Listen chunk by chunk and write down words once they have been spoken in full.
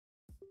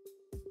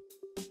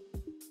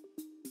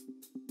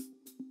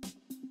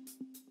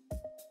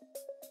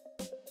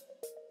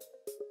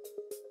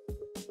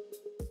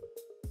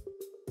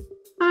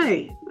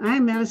Hi,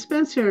 I'm Anna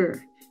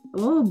Spencer.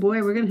 Oh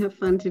boy, we're going to have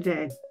fun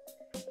today.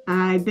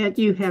 I bet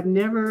you have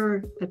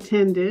never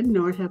attended,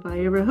 nor have I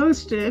ever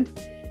hosted,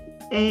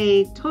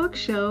 a talk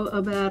show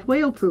about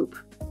whale poop.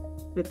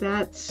 But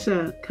that's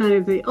kind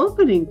of the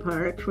opening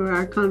part for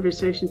our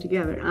conversation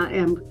together. I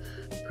am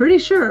pretty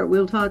sure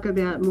we'll talk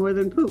about more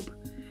than poop,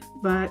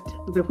 but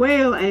the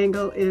whale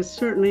angle is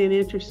certainly an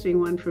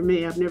interesting one for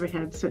me. I've never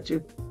had such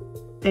a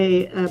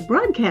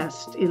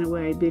broadcast in a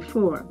way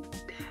before.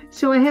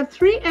 So I have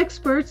three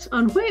experts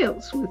on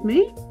whales with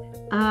me,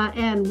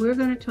 and we're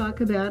going to talk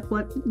about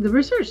what the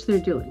research they're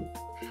doing.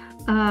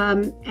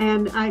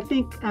 And I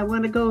think I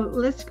want to go,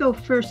 let's go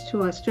first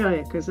to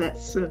Australia because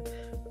that's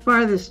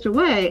farthest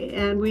away.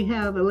 And we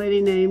have a lady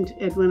named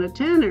Edwina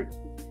Tanner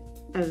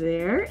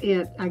there.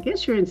 I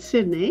guess you're in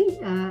Sydney,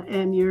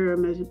 and you're a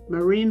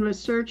marine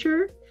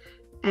researcher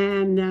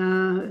and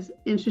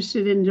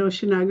interested in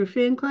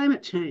oceanography and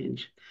climate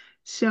change.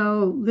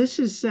 So this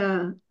is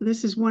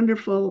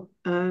wonderful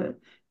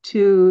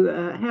to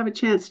have a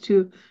chance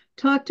to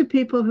talk to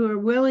people who are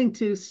willing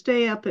to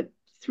stay up at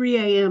 3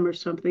 a.m. or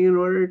something in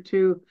order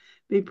to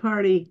be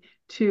party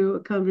to a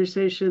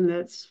conversation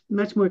that's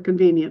much more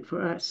convenient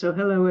for us. So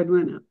hello,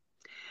 Edwina.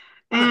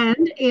 Hi.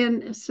 And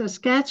in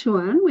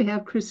Saskatchewan, we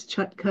have Chris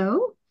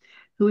Chutko,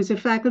 who is a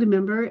faculty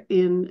member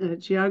in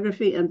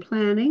geography and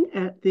planning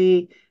at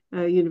the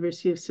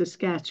University of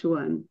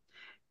Saskatchewan.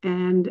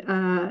 And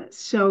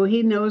so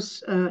he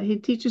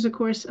teaches a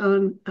course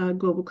on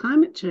global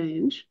climate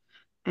change,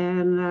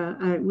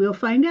 and we'll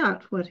find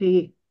out what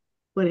he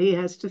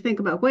has to think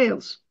about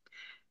whales.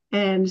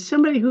 And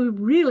somebody who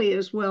really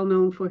is well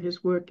known for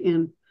his work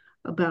in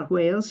about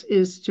whales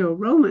is Joe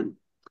Roman,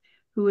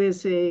 who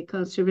is a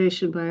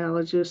conservation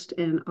biologist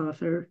and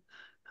author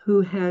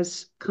who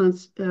has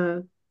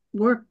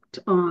worked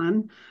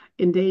on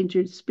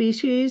endangered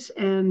species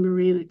and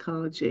marine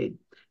ecology.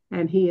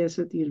 And he is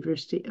at the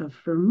University of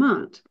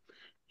Vermont.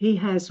 He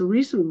has a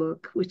recent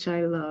book, which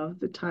I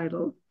love, the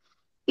title,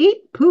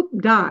 Eat, Poop,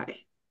 Die,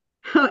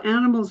 How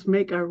Animals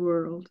Make Our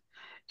World.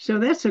 So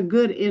that's a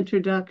good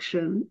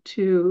introduction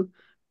to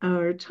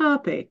our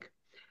topic.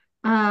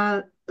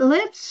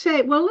 Let's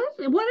say, well,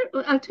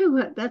 I'll tell you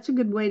what, that's a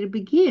good way to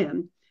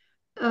begin.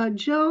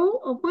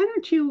 Joe, why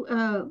don't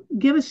you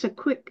give us a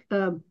quick,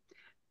 the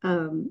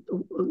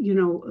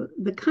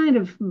kind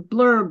of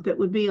blurb that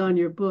would be on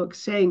your book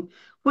saying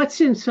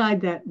what's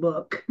inside that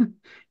book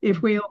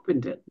if we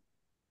opened it?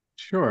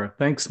 Sure.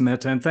 Thanks,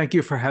 Meta, and thank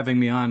you for having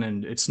me on.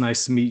 And it's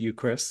nice to meet you,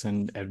 Chris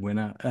and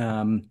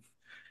Edwina.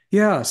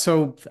 Yeah,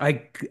 so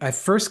I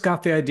first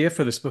got the idea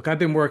for this book. I've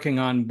been working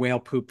on whale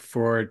poop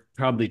for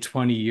probably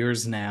 20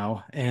 years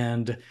now,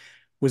 and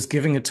was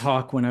giving a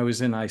talk when I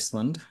was in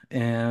Iceland.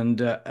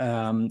 And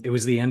it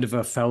was the end of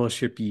a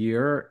fellowship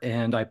year,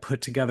 and I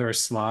put together a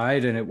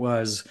slide, and it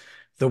was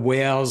the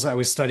whales. I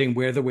was studying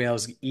where the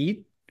whales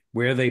eat,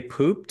 where they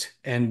pooped,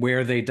 and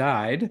where they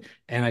died.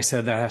 And I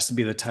said that has to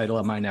be the title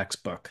of my next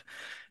book.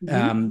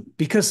 Mhm.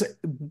 Because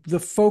the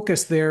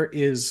focus there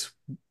is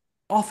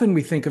often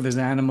we think of as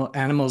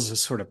animals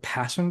as sort of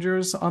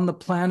passengers on the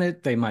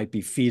planet. They might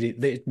be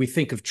feeding. We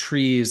think of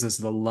trees as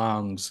the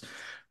lungs,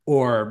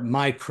 or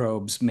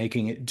microbes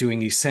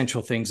doing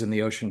essential things in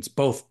the oceans.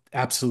 Both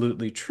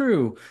absolutely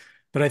true,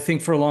 but I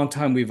think for a long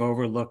time we've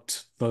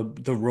overlooked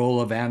the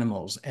role of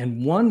animals.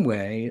 And one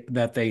way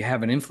that they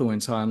have an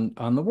influence on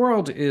the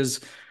world is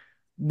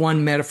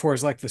one metaphor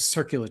is like the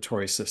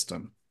circulatory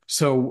system.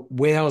 So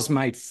whales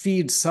might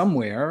feed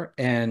somewhere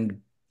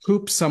and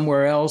poop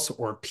somewhere else,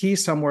 or pee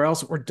somewhere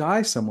else, or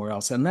die somewhere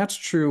else. And that's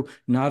true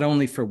not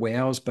only for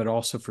whales, but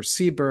also for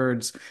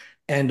seabirds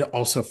and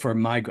also for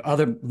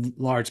other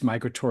large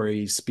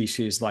migratory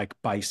species like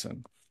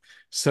bison.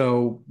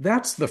 So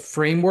that's the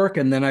framework.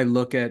 And then I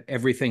look at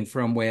everything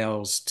from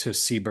whales to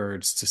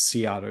seabirds to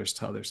sea otters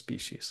to other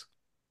species.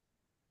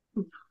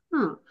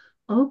 Huh.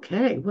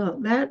 Okay, well,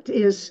 that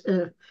is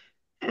a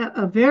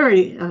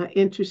very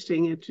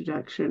interesting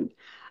introduction.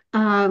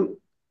 Um,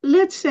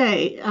 let's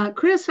say,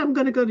 Chris, I'm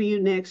going to go to you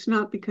next,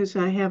 not because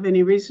I have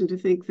any reason to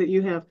think that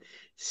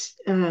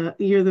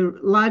you're the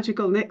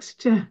logical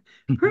next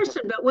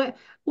person, but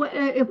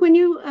when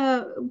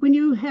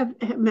you have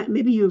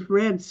maybe you've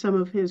read some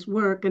of his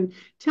work, and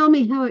tell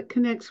me how it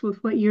connects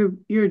with what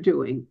you're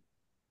doing.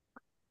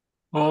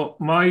 Well,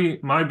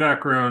 my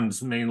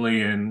background's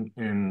mainly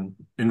in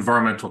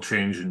environmental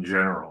change in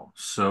general,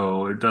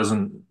 so it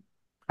doesn't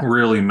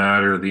really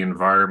matter the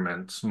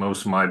environment.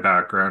 Most of my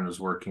background is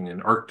working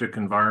in Arctic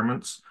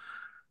environments,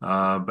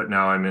 but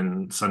now I'm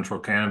in central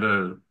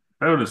Canada,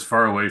 about as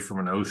far away from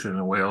an ocean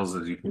and Wales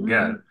as you can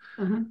get.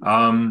 Mhm. Uh-huh.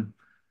 Um,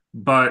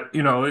 but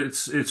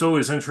it's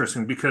always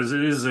interesting because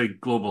it is a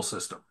global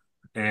system,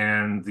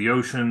 and the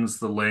oceans,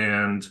 the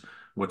land,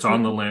 what's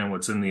on the Mhm. land,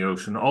 what's in the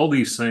ocean, all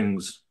these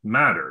things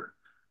matter.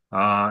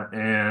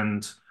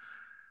 And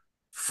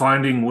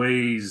finding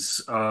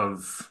ways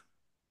of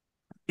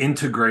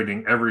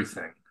integrating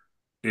everything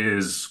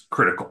is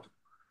critical.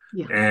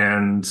 Yeah.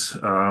 And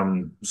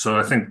so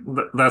I think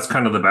that's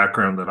kind of the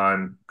background that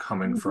I'm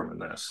coming Mhm. from in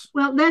this.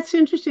 Well, that's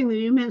interesting that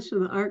you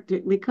mentioned the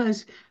Arctic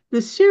because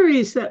the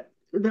series that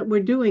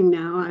we're doing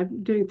now,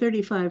 I'm doing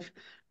 35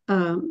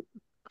 um,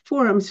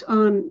 forums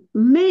on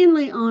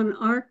mainly on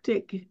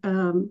Arctic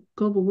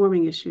global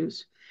warming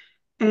issues.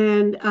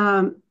 And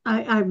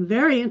I'm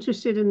very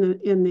interested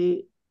in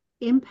the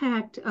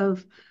impact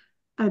of,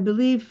 I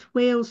believe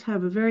whales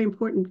have a very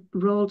important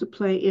role to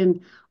play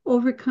in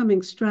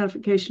overcoming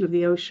stratification of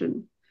the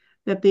ocean,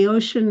 that the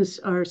oceans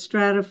are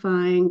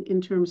stratifying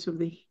in terms of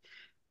the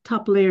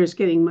top layers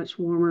getting much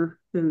warmer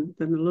than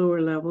the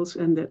lower levels,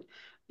 and that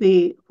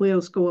the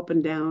whales go up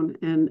and down.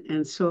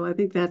 And so I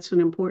think that's an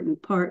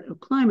important part of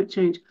climate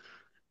change.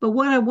 But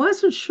what I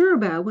wasn't sure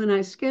about when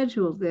I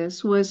scheduled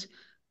this was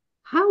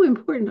how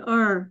important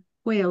are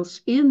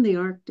whales in the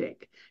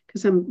Arctic?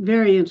 Because I'm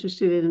very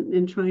interested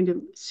in trying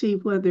to see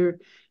whether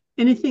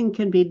anything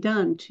can be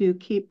done to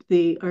keep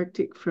the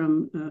Arctic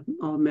from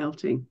all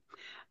melting.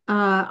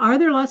 Are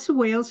there lots of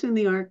whales in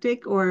the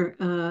Arctic, or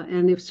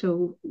and if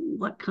so,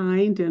 what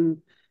kind,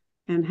 and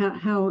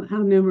how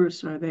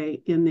numerous are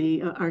they in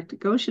the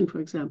Arctic Ocean, for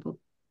example?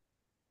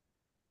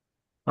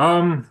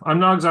 I'm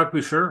not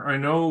exactly sure. I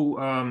know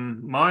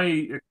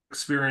my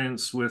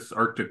experience with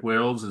Arctic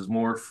whales is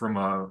more from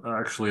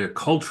actually a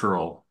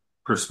cultural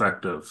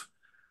perspective,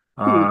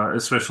 Hmm.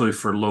 especially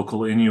for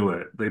local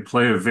Inuit. They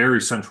play a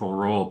very central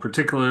role,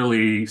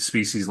 particularly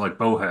species like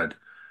bowhead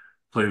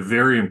play a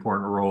very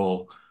important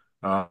role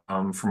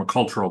from a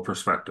cultural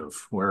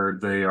perspective, where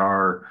they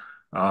are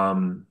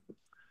um,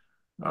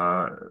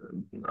 uh,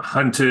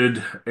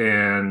 hunted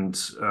and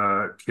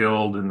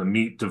killed, and the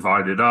meat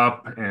divided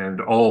up, and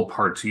all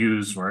parts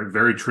used, right?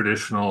 Very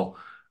traditional.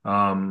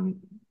 Um,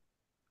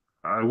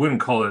 I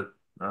wouldn't call it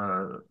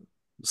uh,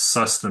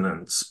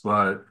 sustenance,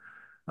 but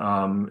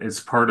it's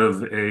part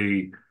of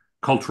a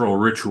cultural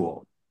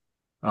ritual.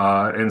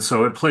 And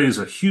so it plays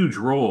a huge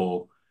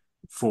role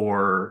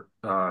for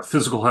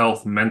physical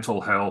health,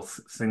 mental health,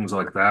 things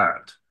like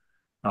that,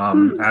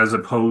 Hmm. as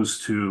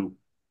opposed to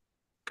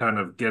kind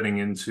of getting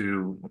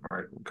into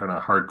right, kind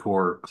of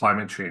hardcore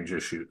climate change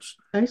issues.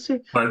 I see.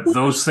 But Well,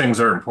 those things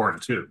are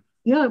important too.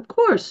 yeah, of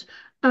course.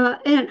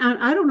 And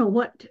I don't know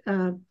what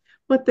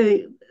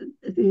the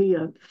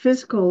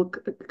physical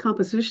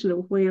composition of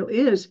a whale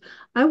is.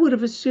 I would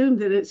have assumed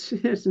that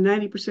it's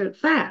 90%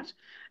 fat.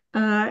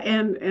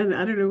 And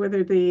I don't know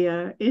whether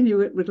the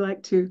Inuit would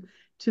like to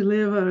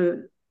live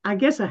on I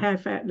guess a high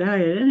fat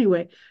diet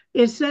anyway.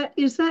 Is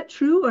that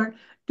true, or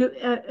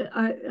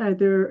are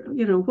there,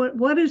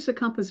 what is the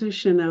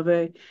composition of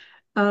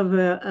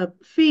a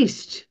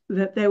feast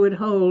that they would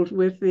hold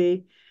with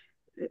the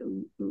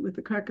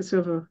carcass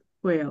of a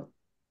whale?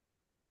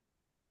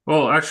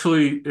 Well,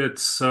 actually,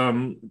 it's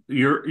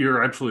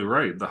you're absolutely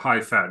right. The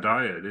high fat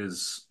diet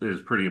is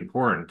pretty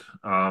important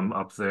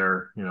up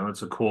there. You know,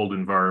 it's a cold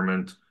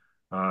environment.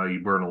 You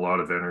burn a lot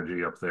of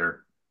energy up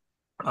there.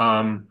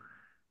 Um,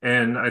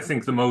 and I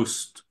think the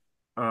most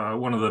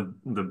one of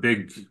the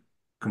big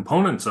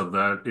components of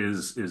that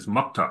is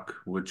muktuk,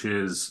 which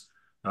is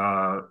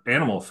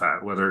animal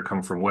fat, whether it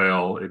come from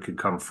whale, it could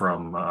come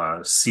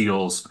from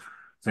seals,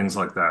 things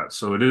like that.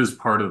 So it is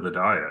part of the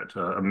diet,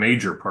 a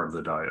major part of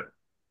the diet.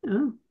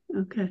 Oh,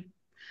 okay.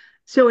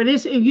 So it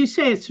is, you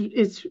say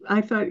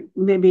I thought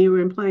maybe you were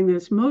implying that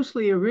it's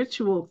mostly a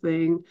ritual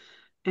thing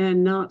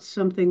and not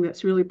something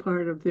that's really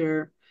part of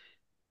their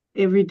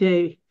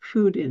everyday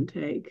food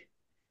intake.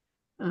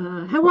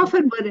 How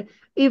often would,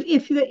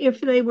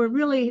 if they were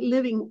really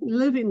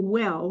living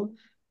well,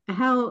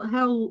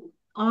 how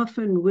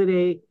often would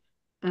an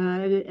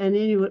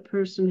Inuit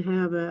person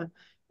have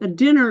a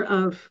dinner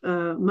of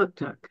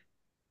muktuk?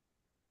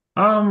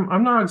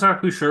 I'm not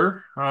exactly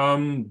sure,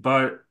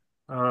 but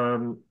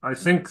I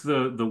think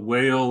the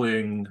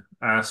whaling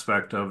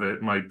aspect of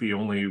it might be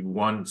only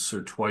once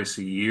or twice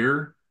a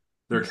year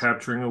they're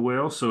capturing a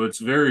whale, so it's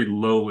very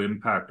low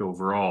impact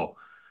overall.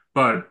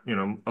 But you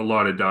know, a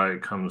lot of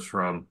diet comes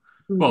from,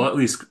 well, Mm. at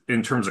least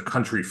in terms of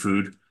country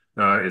food,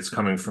 it's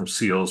coming from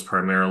seals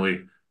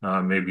primarily,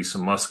 maybe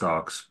some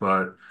muskox,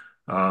 but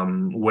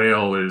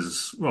whale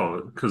is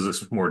well because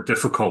it's more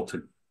difficult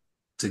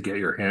to get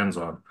your hands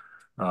on.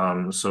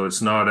 So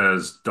it's not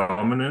as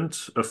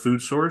dominant a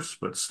food source,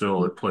 but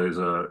still it plays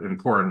a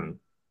important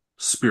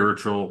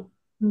spiritual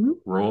Mhm.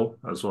 role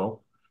as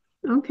well.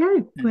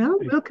 Okay, And well,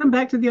 we'll come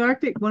back to the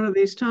Arctic one of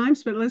these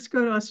times, but let's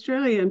go to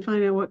Australia and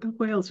find out what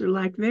whales are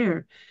like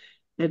there.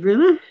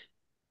 Edwina?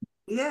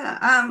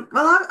 Yeah,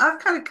 well, I've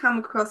kind of come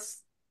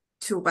across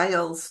to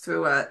Wales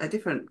through a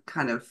different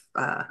kind of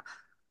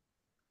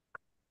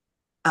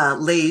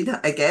lead,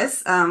 I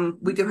guess.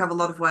 We do have a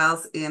lot of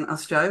whales in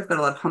Australia. We've got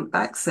a lot of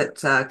humpbacks that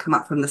come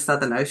up from the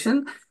Southern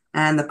Ocean,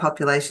 and the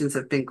populations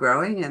have been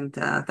growing, and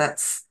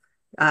that's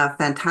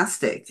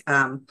fantastic.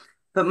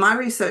 But my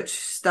research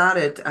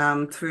started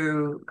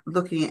through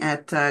looking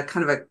at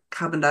kind of a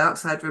carbon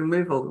dioxide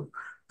removal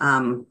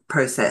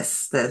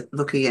process, that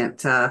looking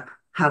at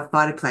how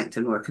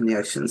phytoplankton work in the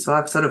ocean. So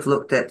I've sort of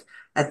looked at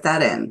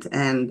that end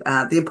and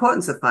the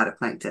importance of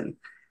phytoplankton.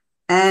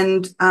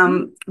 And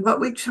what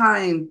we try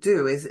and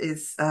do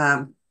is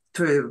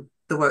through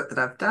the work that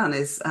I've done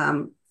is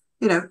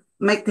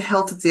make the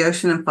health of the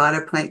ocean and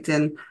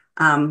phytoplankton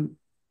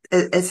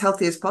as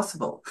healthy as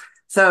possible.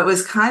 So it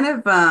was kind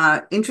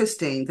of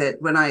interesting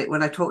that when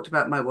I talked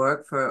about my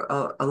work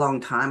for a long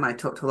time, I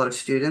talked to a lot of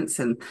students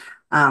and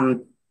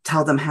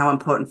tell them how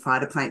important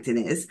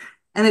phytoplankton is.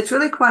 And it's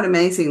really quite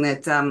amazing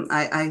that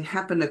I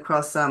happened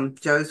across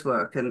Joe's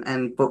work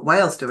and what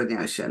whales do in the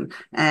ocean.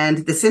 And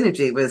the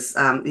synergy was,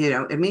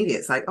 immediate.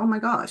 It's like, oh my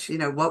gosh,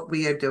 what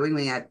we are doing,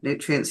 we add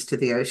nutrients to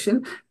the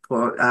ocean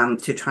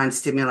to try and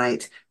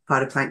stimulate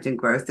phytoplankton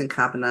growth and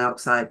carbon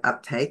dioxide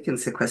uptake and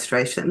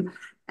sequestration.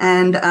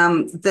 And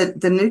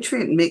the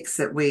nutrient mix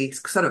that we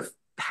sort of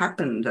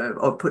happened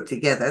or put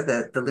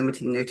together, the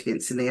limiting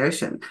nutrients in the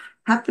ocean,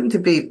 happened to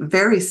be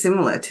very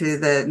similar to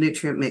the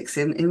nutrient mix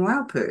in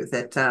whale poo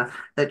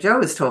that Joe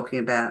was talking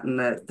about, and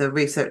the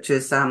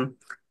researchers in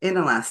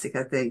Elastic,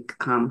 I think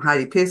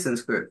Heidi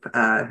Pearson's group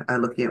are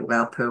looking at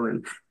whale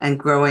poo and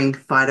growing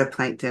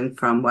phytoplankton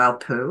from whale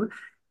poo.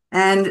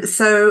 And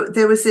so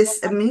there was this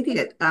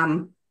immediate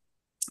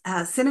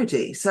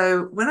synergy.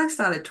 So when I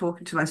started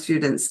talking to my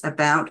students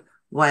about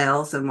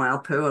whales and whale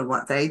poo and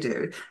what they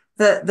do,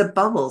 the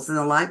bubbles and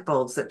the light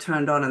bulbs that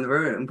turned on in the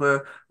room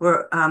were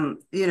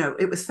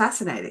it was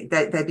fascinating.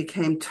 They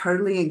became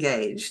totally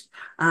engaged.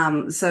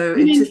 So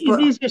You it mean just brought,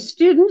 these are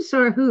students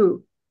or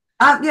who?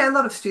 yeah, a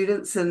lot of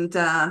students, and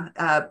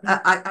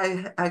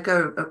I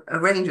go a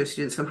range of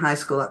students from high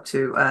school up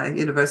to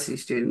university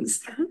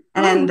students,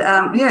 and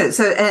Oh,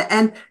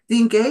 and the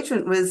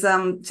engagement was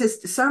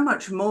just so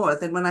much more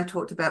than when I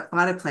talked about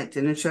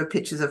phytoplankton and show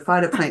pictures of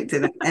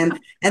phytoplankton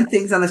and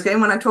things on the screen.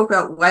 When I talk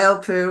about whale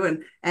poo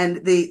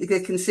and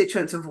the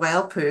constituents of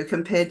whale poo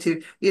compared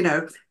to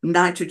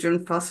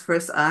nitrogen,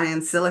 phosphorus,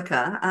 iron,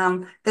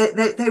 silica,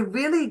 they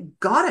really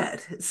got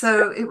it.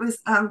 So it was.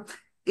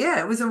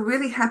 Yeah, it was a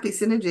really happy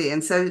synergy.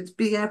 And so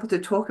being able to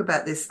talk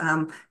about this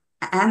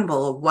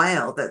animal or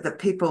whale that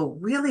people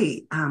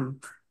really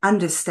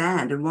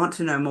understand and want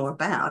to know more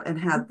about and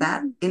how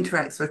that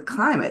interacts with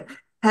climate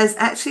has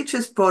actually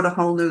just brought a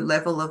whole new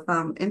level of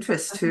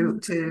interest to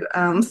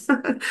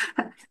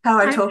how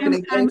I talk and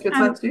engage with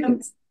my I'm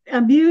students.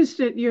 amused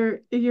at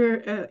your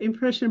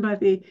impression about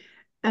the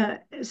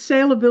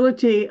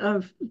saleability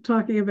of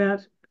talking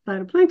about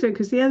phytoplankton,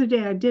 because the other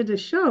day I did a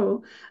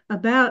show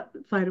about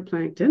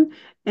phytoplankton,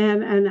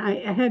 and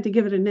I had to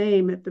give it a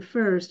name at the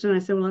first, and I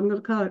said, well, I'm going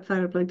to call it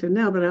phytoplankton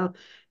now, but I'll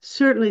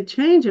certainly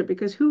change it,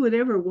 because who would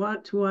ever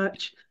want to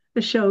watch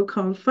a show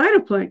called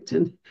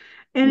phytoplankton?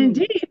 And Mm.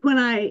 indeed, when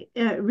I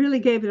really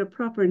gave it a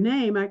proper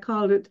name, I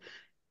called it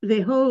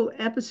the whole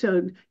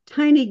episode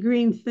Tiny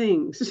Green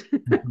Things.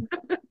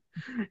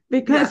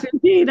 Because Yeah.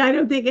 indeed, I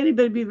don't think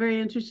anybody would be very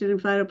interested in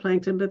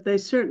phytoplankton, but they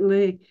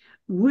certainly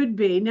would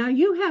be. Now,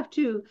 you have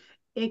to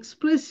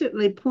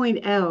explicitly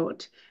point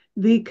out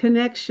the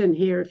connection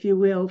here, if you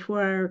will,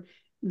 for our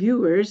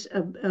viewers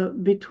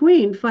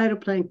between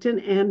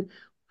phytoplankton and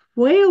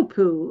whale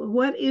poo.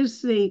 What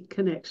is the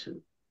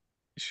connection?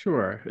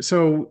 Sure.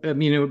 So,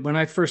 when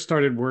I first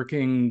started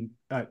working,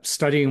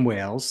 studying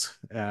whales,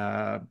 in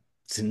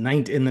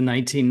the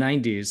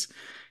 1990s,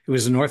 it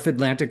was a North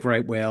Atlantic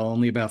right whale,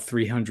 only about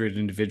 300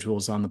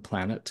 individuals on the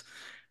planet.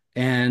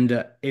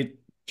 And it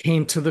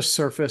came to the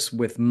surface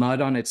with mud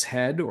on its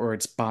head or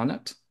its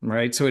bonnet,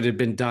 right? So it had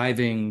been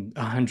diving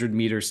 100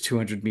 meters,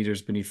 200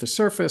 meters beneath the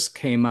surface,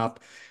 came up,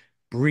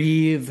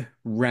 breathe,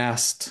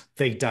 rest.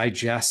 They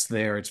digest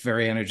there. It's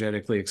very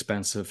energetically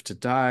expensive to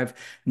dive.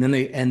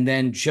 And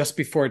then just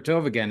before it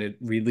dove again, it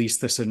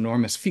released this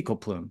enormous fecal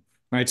plume,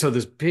 right? So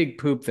this big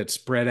poop that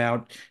spread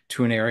out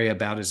to an area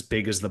about as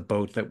big as the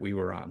boat that we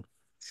were on.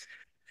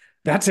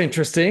 That's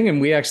interesting. And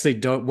we actually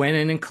went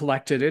in and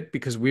collected it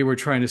because we were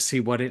trying to see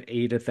what it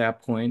ate at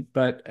that point.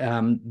 But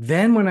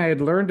then when I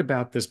had learned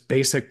about this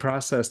basic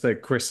process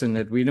that Chris and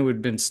Edwina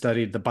had been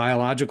studied, the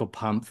biological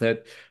pump,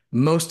 that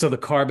most of the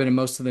carbon and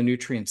most of the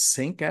nutrients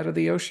sink out of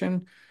the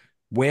ocean,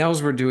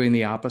 whales were doing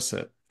the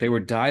opposite. They were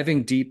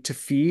diving deep to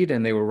feed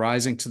and they were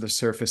rising to the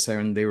surface there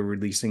and they were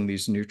releasing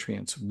these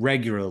nutrients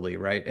regularly,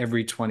 right?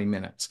 Every 20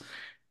 minutes.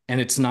 And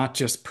it's not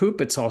just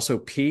poop, it's also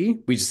pee.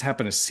 We just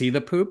happen to see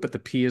the poop, but the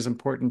pee is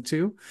important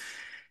too.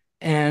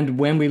 And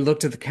when we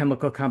looked at the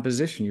chemical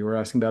composition, you were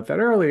asking about that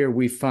earlier,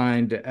 we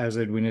find, as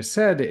Edwina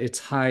said, it's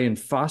high in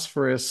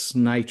phosphorus,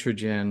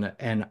 nitrogen,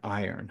 and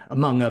iron,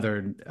 among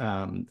other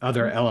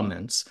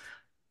elements.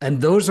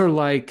 And those are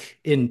like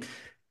in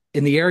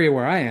the area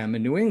where I am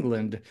in New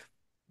England,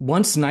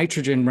 once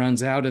nitrogen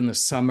runs out in the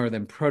summer,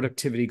 then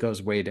productivity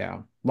goes way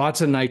down.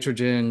 Lots of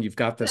nitrogen. You've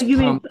got this You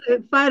mean pump.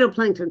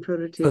 phytoplankton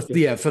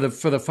productivity? Yeah, for the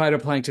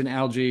phytoplankton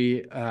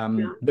algae,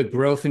 Yeah. the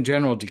growth in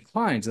general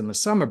declines in the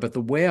summer, but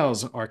the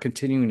whales are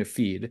continuing to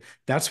feed.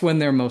 That's when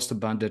they're most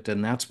abundant,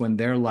 and that's when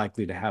they're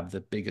likely to have the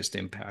biggest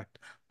impact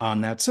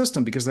on that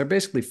system because they're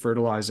basically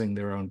fertilizing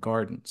their own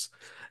gardens.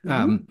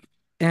 Mhm.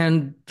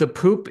 And the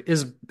poop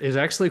is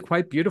actually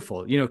quite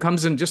beautiful. It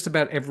comes in just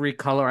about every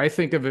color. I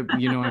think of it,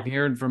 I'm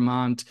here in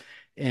Vermont,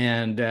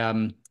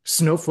 and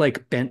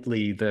Snowflake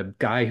Bentley, the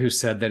guy who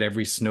said that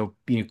every snow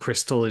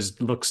crystal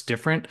looks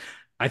different.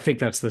 I think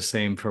that's the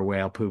same for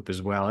whale poop as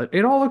well.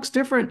 It all looks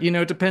different.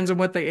 It depends on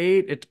what they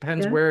ate. It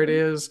depends Yeah. where it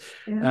is.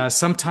 Yeah.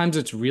 Sometimes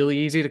it's really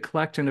easy to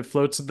collect and it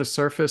floats at the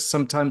surface.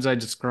 Sometimes I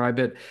describe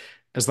it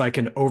as like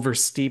an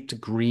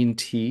oversteeped green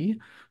tea.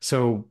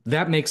 So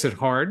that makes it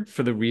hard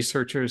for the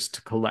researchers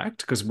to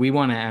collect because we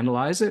want to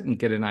analyze it and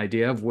get an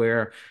idea of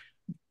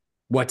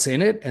what's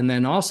in it. And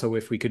then also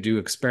if we could do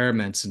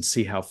experiments and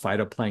see how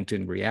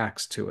phytoplankton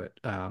reacts to it,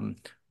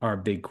 are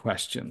big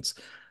questions.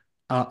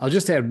 I'll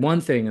just add one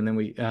thing, and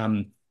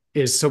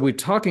then so we're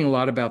talking a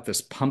lot about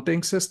this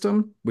pumping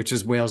system, which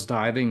is whales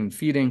diving and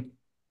feeding.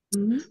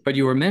 Mhm. But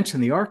you were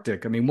mentioning the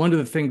Arctic. I mean, one of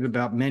the things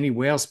about many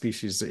whale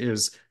species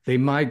is they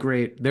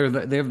migrate. They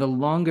have the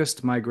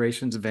longest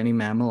migrations of any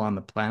mammal on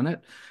the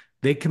planet.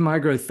 They can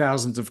migrate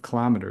thousands of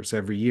kilometers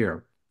every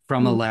year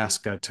from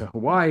Alaska to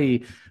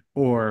Hawaii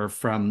or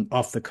from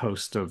off the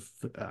coast of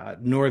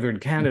northern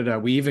Canada.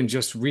 We even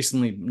just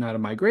recently, not a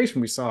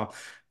migration, we saw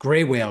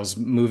gray whales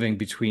moving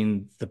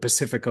between the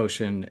Pacific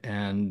Ocean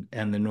and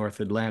the North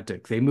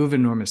Atlantic. They move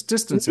enormous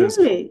distances.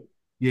 Really?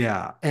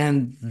 Yeah.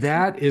 And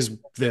that is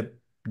the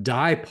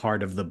die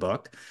part of the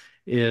book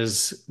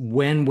is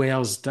when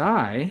whales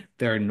die,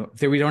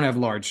 we don't have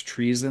large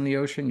trees in the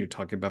ocean. You're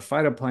talking about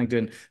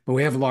phytoplankton, but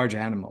we have large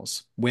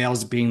animals.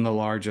 Whales being the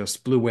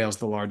largest, blue whales,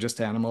 the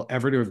largest animal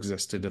ever to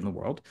existed in the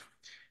world.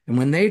 And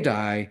when they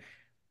die,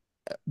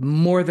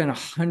 more than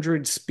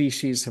 100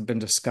 species have been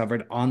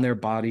discovered on their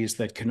bodies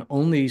that can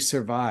only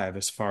survive,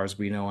 as far as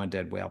we know, on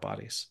dead whale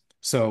bodies.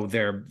 So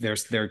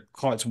they're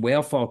called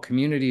whale fall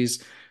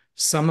communities.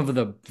 Some of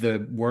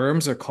the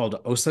worms are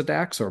called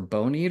Osedax or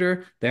bone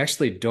eater. They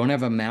actually don't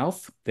have a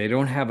mouth. They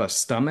don't have a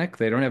stomach.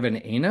 They don't have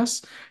an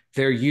anus.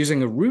 They're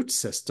using a root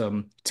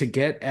system to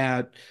get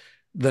at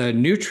the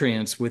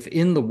nutrients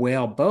within the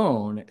whale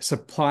bone,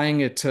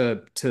 supplying it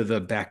to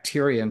the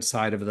bacteria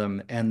inside of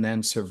them, and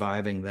then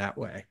surviving that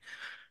way.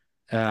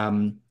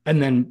 And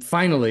then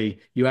finally,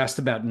 you asked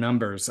about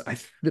numbers.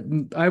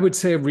 I would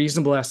say a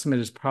reasonable estimate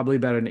is probably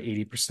about an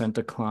 80%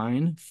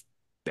 decline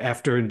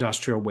after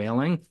industrial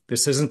whaling.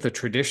 This isn't the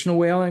traditional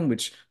whaling,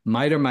 which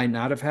might or might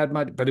not have had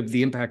much, but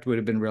the impact would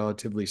have been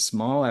relatively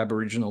small.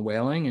 Aboriginal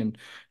whaling in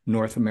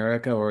North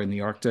America or in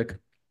the Arctic.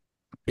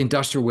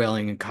 Industrial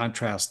whaling, in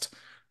contrast,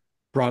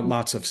 brought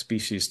lots of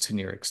species to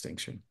near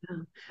extinction.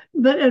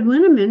 But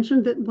Edwina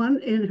mentioned that one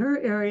in her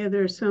area,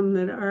 there's some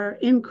that are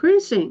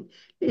increasing.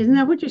 Isn't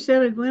that what you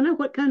said, Edwina?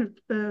 What kind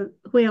of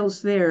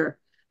whales there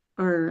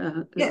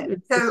are? Yeah,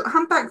 so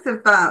humpbacks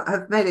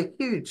have made a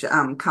huge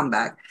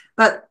comeback,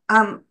 but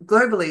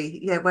globally,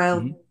 yeah,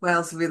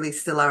 whales really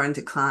still are in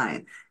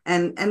decline.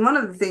 And one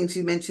of the things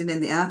you mentioned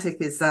in the Arctic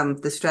is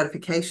the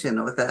stratification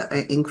or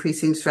the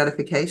increasing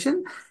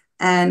stratification.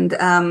 And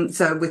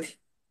so with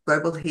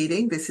global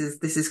heating, this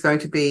is going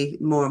to be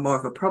more and more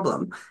of a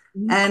problem.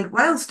 And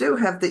whales do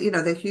have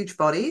they're huge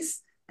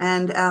bodies,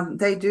 and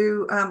they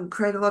do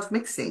create a lot of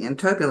mixing and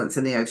turbulence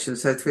in the ocean.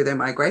 So through their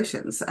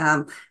migrations,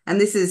 and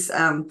this is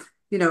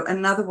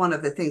another one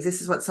of the things.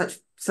 This is what's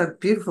so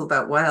beautiful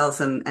about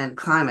whales and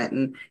climate,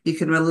 and you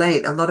can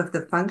relate a lot of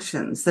the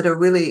functions that are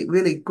really,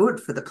 really good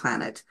for the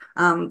planet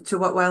to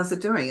what whales are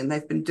doing, and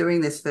they've been doing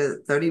this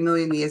for 30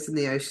 million years in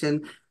the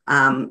ocean.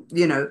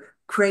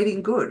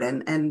 Creating good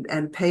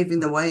and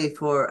paving the way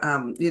for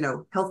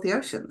healthy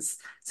oceans.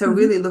 So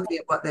really looking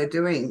at what they're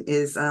doing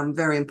is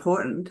very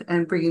important,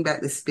 and bringing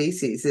back the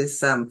species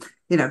is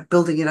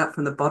building it up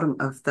from the bottom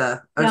of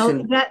the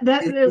ocean. Well,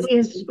 that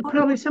is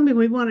probably something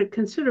we want to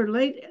consider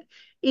late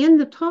in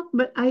the talk,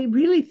 but I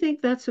really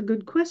think that's a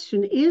good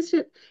question. Is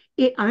it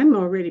I'm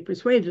already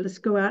persuaded, let's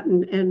go out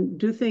and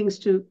do things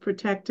to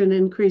protect and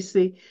increase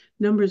the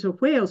numbers of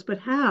whales, but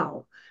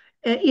how?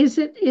 How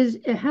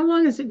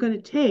long is it going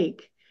to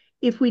take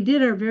if we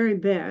did our very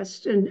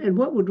best, and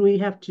what would we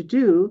have to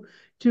do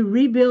to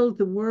rebuild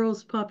the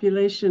world's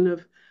population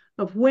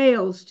of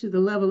whales to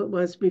the level it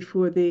was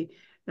before the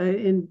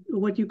in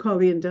what you call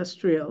the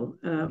industrial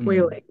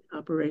whaling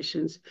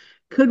operations?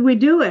 Could we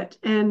do it,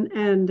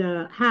 and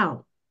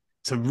how?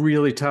 It's a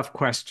really tough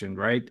question,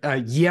 right?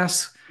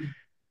 Yes,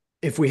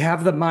 if we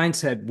have the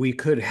mindset, we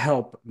could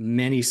help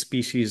many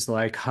species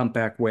like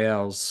humpback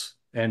whales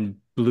and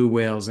blue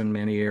whales in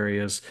many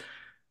areas.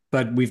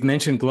 But we've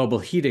mentioned global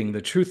heating.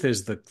 The truth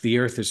is that the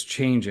Earth is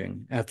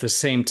changing at the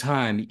same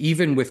time,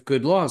 even with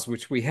good laws,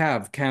 which we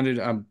have.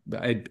 Canada,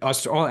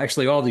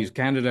 all these,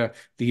 Canada,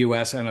 the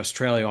US, and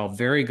Australia, all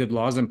very good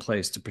laws in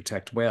place to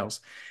protect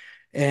whales.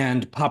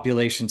 And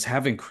populations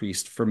have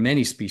increased for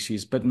many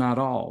species, but not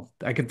all.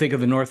 I can think of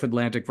the North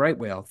Atlantic right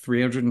whale,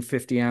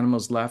 350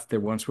 animals left.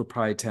 There once were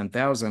probably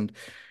 10,000.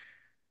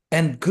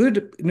 And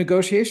good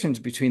negotiations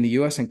between the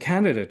US and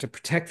Canada to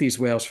protect these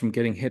whales from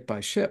getting hit by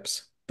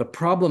ships. The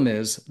problem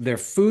is their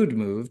food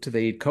moved.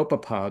 They eat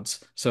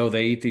copepods, so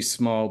they eat these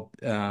small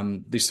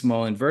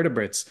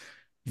invertebrates.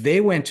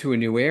 They went to a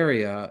new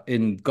area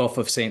in Gulf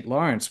of St.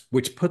 Lawrence,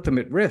 which put them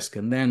at risk.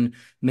 And then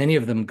many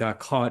of them got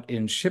caught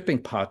in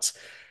shipping pots,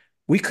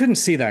 We couldn't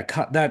see that,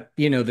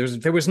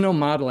 there was no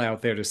model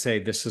out there to say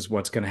this is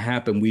what's going to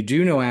happen. We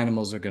do know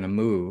animals are going to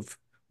move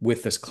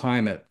with this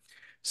climate.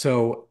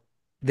 So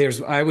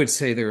I would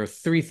say there are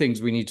three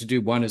things we need to do.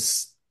 One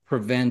is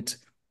prevent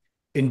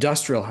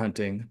industrial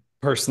hunting,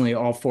 personally,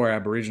 all for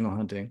Aboriginal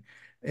hunting,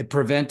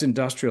 prevent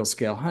industrial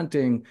scale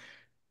hunting,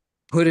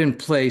 put in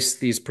place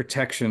these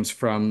protections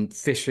from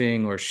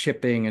fishing or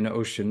shipping and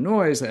ocean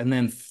noise. And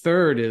then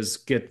third is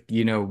get,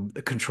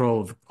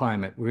 control of the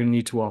climate. We're going to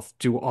need to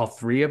do all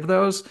three of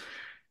those.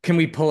 Can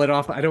we pull it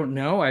off? I don't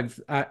know.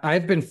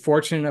 I've been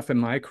fortunate enough in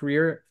my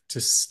career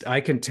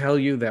I can tell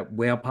you that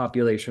whale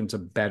populations are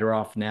better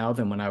off now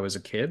than when I was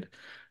a kid.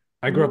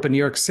 I grew up in New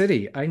York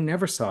City. I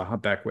never saw a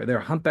humpback whale. There are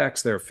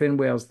humpbacks, there are fin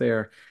whales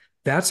there.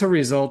 That's a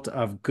result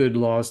of good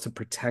laws to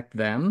protect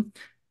them,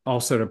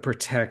 also to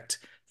protect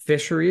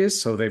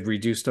fisheries. So they've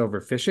reduced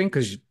overfishing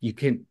because you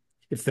can't,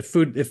 if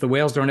the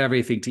whales don't have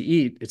anything to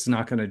eat, it's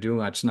not going to do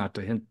much not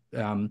to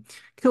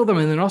kill them.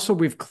 And then also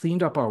we've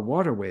cleaned up our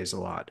waterways a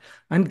lot.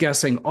 I'm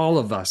guessing all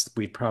of us,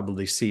 we've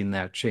probably seen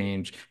that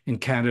change in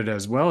Canada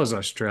as well as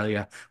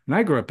Australia. When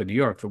I grew up in New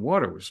York, the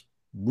water was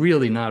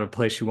really not a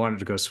place you wanted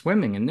to go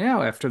swimming. And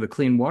now after the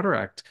Clean Water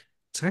Act,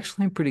 it's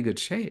actually in pretty good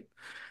shape.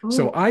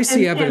 So I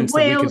see evidence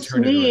that we can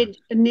turn it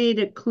around. Need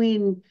a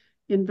clean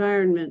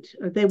environment.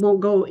 They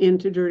won't go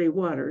into dirty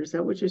water. Is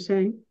that what you're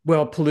saying?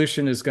 Well,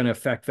 pollution is going to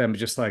affect them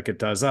just like it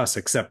does us,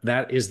 except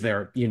that is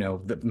the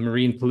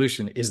marine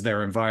pollution is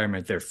their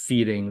environment. They're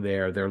feeding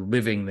there, they're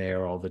living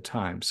there all the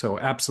time. So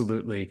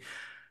absolutely,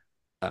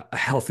 a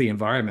healthy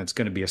environment is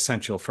going to be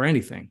essential for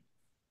anything.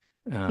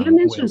 You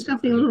mentioned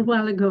something a little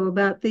while ago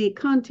about the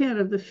content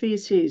of the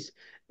feces,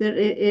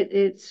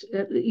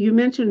 that you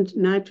mentioned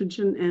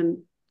nitrogen and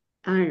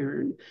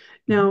iron.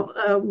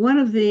 Now, one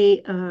of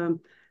the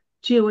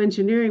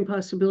geoengineering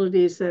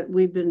possibilities that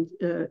we've been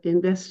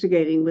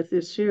investigating with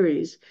this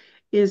series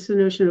is the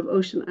notion of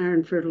ocean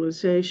iron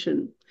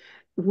fertilization,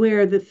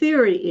 where the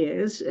theory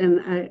is,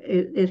 and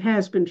it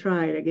has been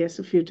tried, I guess,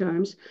 a few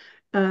times,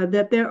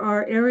 that there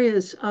are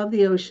areas of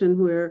the ocean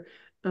where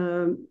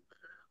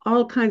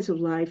all kinds of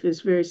life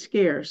is very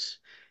scarce,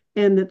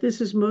 and that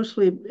this is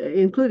mostly,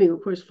 including,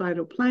 of course,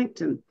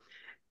 phytoplankton.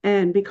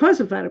 And because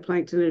of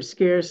phytoplankton are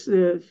scarce,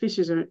 the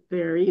fishes aren't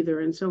there either,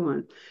 and so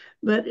on.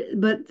 But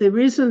the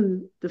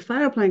reason the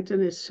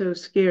phytoplankton is so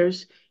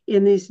scarce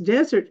in these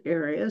desert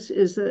areas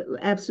is the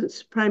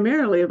absence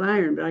primarily of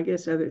iron, but I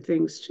guess other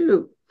things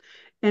too.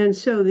 And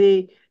so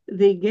the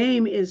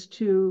game is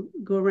to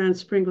go around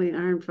sprinkling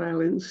iron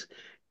filings,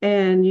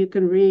 and you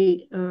can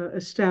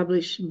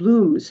re-establish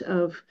blooms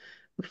of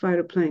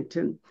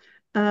phytoplankton.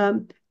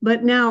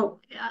 But now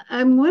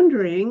I'm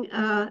wondering,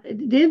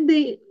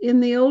 in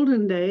the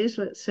olden days,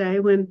 let's say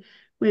when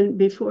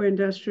before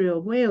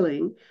industrial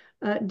whaling,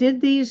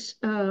 did these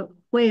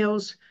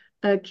whales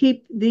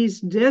keep these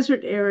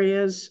desert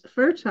areas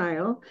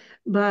fertile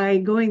by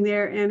going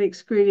there and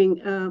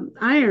excreting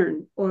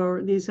iron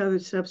or these other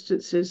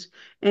substances?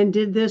 And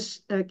did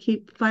this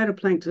keep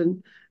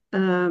phytoplankton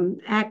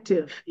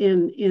active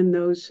in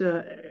those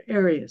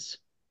areas?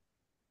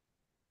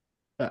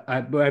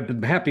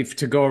 I'm happy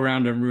to go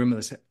around a room of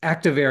this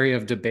active area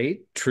of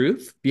debate.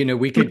 Truth,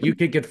 you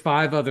could get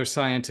 5 other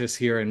scientists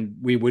here, and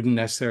we wouldn't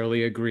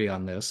necessarily agree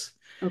on this.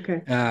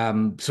 Okay.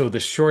 So the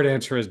short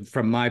answer is,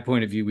 from my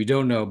point of view, we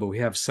don't know, but we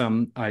have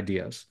some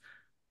ideas.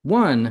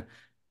 One,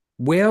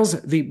 whales.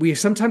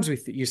 Sometimes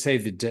you say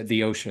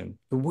the ocean.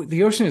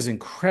 The ocean is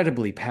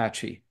incredibly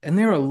patchy, and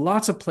there are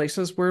lots of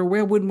places where a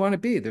whale wouldn't want to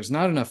be. There's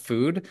not enough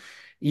food.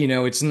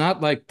 It's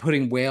not like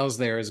putting whales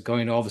there is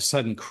going to all of a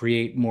sudden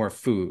create more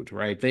food,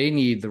 right? They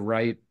need the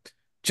right,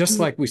 just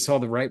like we saw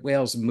the right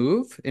whales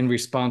move in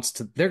response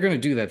to, they're going to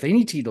do that. They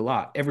need to eat a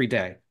lot every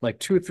day, like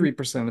 2 or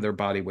 3% of their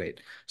body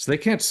weight. So they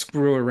can't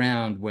screw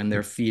around when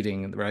they're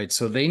feeding, right?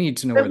 So they need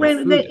to know where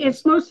the food is.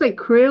 It's mostly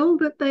krill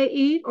that they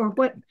eat, or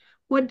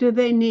what do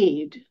they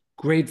need?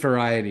 Great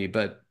variety,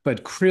 but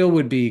krill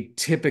would be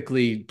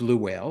typically blue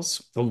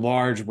whales. The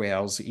large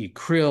whales eat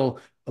krill.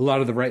 A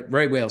lot of the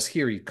right whales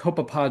here eat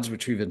copepods,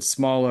 which are even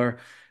smaller,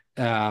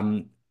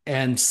 and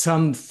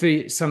some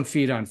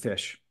feed on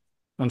fish,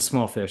 on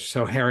small fish.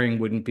 So herring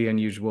wouldn't be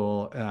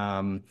unusual,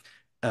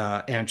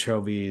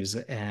 anchovies,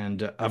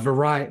 and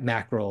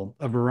mackerel,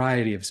 a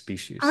variety of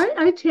species.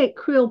 I take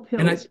krill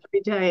pills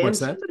every day. What's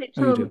that?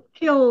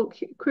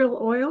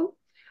 Krill oil.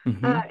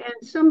 Mm-hmm. And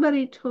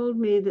somebody told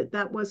me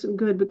that wasn't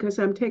good because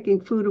I'm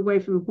taking food away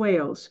from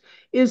whales.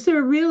 Is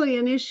there really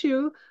an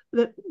issue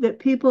that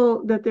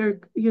people, that they're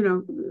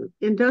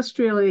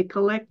industrially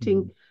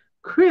collecting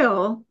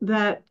krill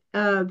that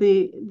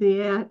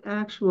the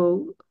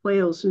actual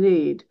whales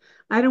need?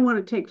 I don't want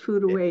to take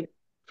food away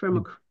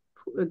from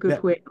a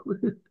good whale.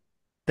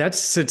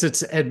 Since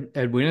it's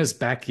Edwina's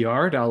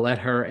backyard, I'll let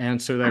her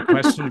answer that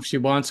question if she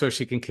wants, or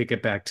she can kick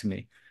it back to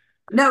me.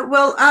 No,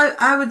 well,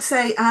 I would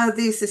say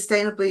the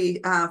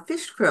sustainably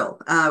fished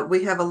krill.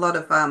 We have a lot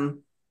of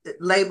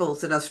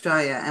labels in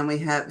Australia, and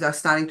are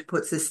starting to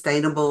put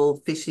sustainable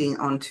fishing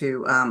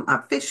onto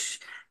our fish.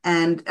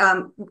 And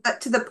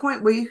to the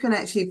point where you can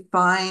actually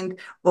find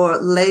or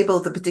label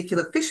the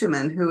particular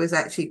fisherman who is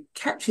actually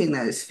catching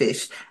those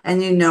fish,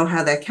 and you know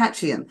how they're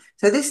catching them.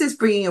 So this is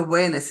bringing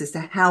awareness as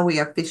to how we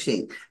are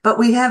fishing. But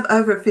we have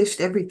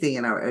overfished everything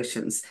in our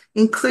oceans,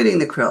 including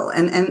the krill,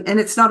 and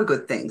it's not a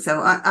good thing.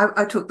 So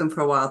I took them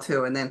for a while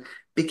too, and then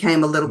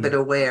became a little bit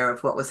aware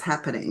of what was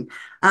happening.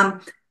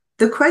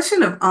 The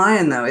question of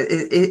iron, though,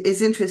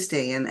 is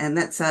interesting, and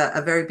that's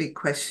a very big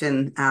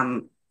question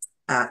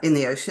in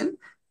the ocean.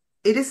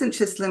 It isn't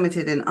just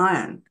limited in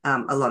iron,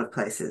 a lot of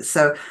places.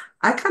 So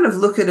I kind of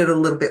look at it a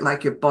little bit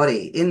like your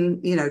body.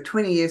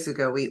 20 years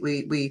ago,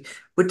 we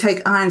would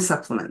take iron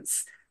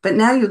supplements, but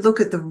now you look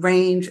at the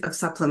range of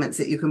supplements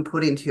that you can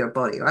put into your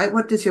body, right?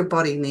 What does your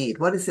body need?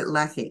 What is it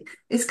lacking?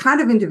 It's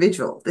kind of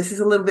individual. This is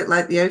a little bit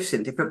like the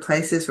ocean. Different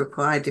places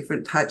require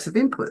different types of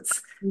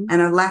inputs and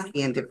are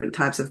lacking in different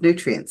types of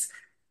nutrients.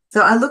 So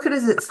I look at it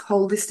as its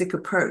holistic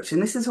approach,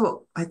 and this is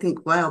what I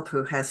think whale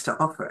poo has to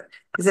offer,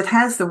 is it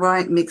has the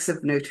right mix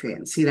of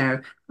nutrients,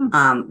 that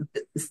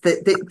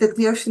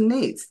the ocean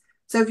needs.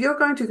 So if you're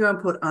going to go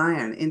and put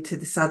iron into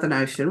the Southern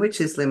Ocean,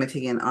 which is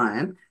limiting in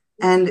iron,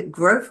 and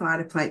grow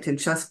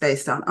phytoplankton just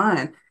based on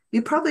iron,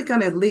 you're probably going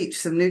to leach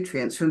some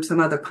nutrients from some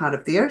other part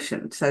of the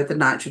ocean. So the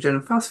nitrogen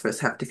and phosphorus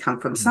have to come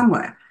from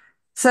somewhere.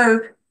 So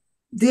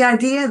the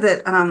idea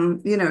that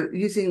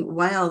using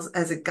whales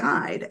as a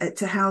guide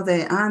to how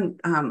they are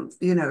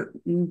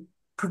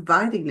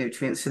providing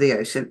nutrients for the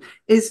ocean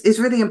is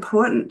really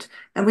important,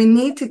 and we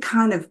need to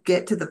kind of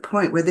get to the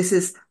point where this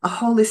is a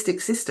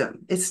holistic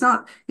system. It's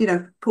not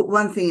put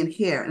one thing in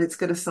here and it's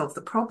going to solve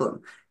the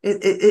problem.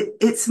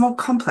 It's more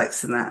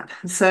complex than that.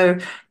 So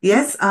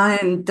yes,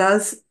 iron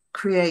does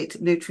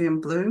create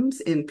nutrient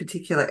blooms in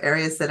particular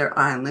areas that are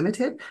iron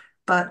limited,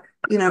 but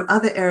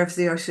other areas of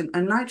the ocean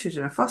are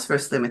nitrogen or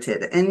phosphorus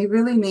limited, and you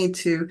really need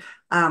to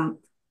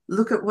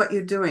look at what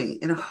you're doing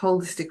in a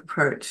holistic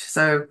approach.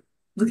 So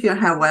looking at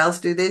how whales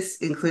do this,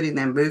 including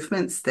their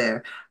movements,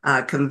 their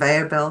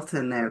conveyor belt,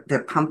 and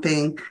their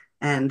pumping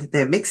and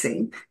their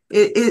mixing,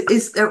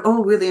 they're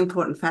all really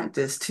important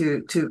factors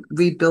to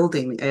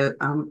rebuilding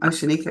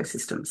ocean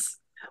ecosystems.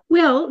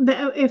 Well,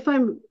 if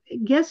I'm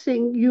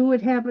guessing, you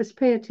would have us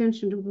pay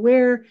attention to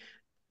where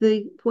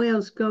the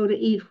whales go to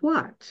eat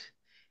what.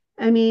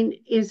 I mean,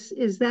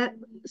 is that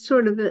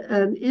sort of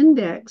an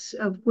index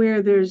of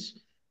where there's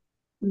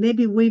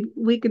maybe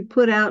we could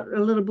put out a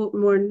little bit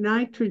more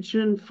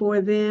nitrogen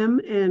for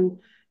them, and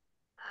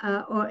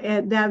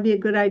that'd be a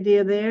good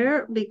idea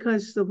there,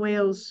 because the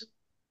whales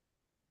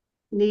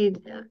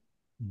need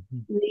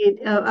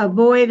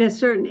avoid a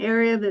certain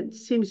area that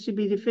seems to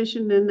be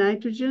deficient in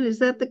nitrogen. Is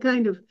that the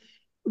kind of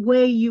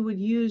way you would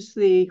use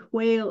the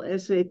whale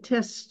as a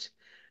test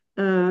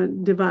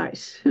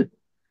device?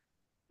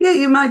 Yeah,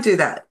 you might do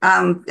that.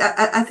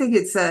 I think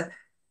it's a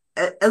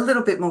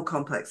little bit more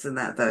complex than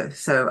that, though.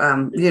 So,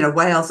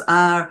 whales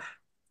are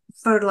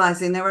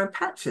fertilizing their own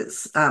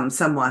patches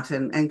somewhat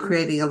and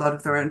creating a lot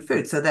of their own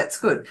food. So that's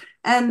good.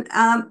 And,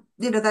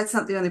 that's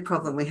not the only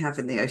problem we have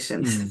in the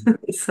oceans.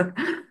 So,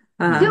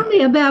 tell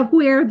me about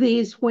where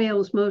these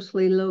whales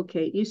mostly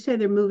locate. You say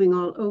they're moving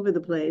all over the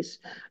place.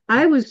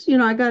 I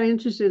got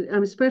interested,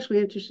 I'm especially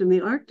interested in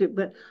the Arctic,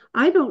 but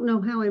I don't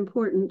know how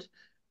important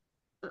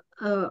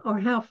or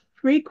how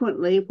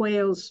frequently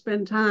whales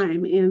spend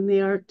time in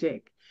the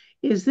Arctic.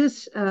 Is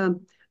this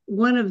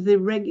one of the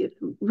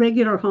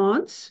regular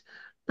haunts?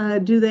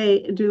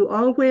 Do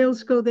all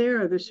whales go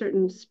there? Are there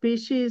certain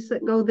species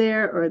that go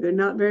there, or are there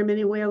not very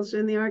many whales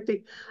in the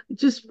Arctic?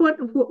 Just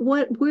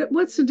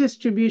what's the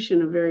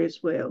distribution of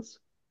various whales?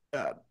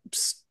 There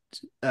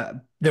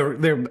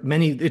are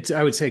many.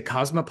 I would say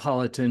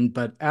cosmopolitan,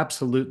 but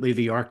absolutely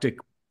the Arctic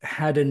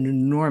had an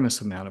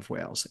enormous amount of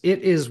whales.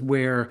 It is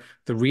where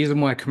the reason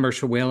why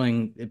commercial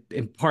whaling,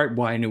 in part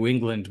why New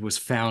England was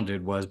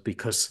founded, was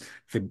because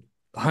the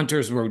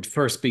hunters would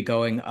first be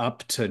going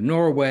up to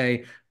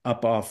Norway,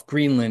 up off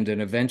Greenland,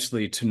 and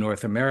eventually to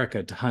North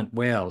America to hunt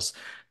whales.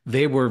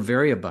 They were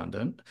very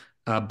abundant.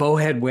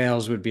 Bowhead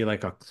whales would be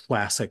like a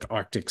classic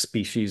Arctic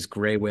species.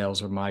 Gray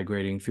whales are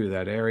migrating through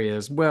that area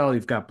as well.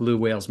 You've got blue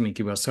whales,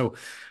 minke whales. So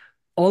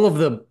all of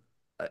the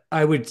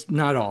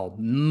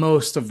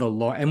most of the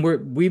law, and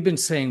we've been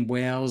saying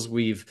whales.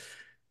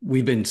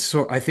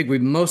 I think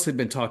we've mostly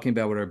been talking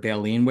about what are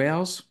baleen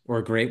whales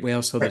or great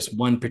whales. So there's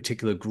one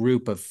particular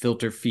group of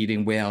filter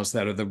feeding whales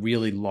that are the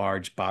really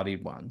large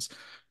bodied ones.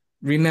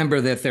 Remember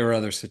that there are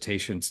other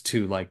cetaceans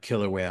too, like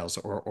killer whales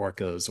or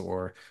orcas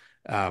or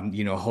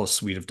a whole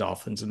suite of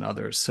dolphins and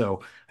others.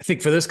 So I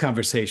think for this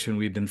conversation,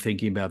 we've been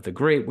thinking about the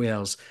great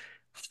whales,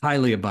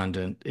 highly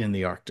abundant in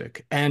the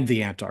Arctic and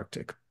the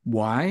Antarctic.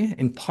 Why?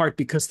 In part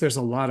because there's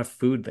a lot of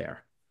food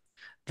there.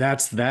 There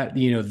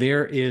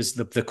is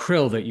the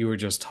krill that you were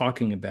just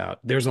talking about.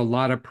 There's a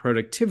lot of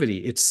productivity.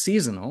 It's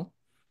seasonal,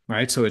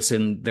 right? So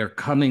they're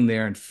coming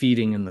there and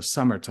feeding in the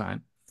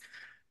summertime.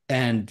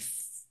 And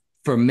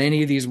for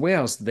many of these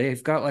whales,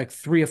 they've got like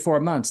 3 or 4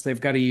 months. They've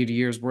got to eat a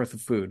year's worth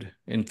of food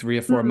in 3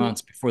 or 4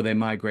 months before they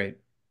migrate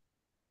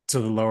to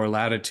the lower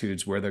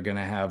latitudes where they're going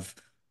to have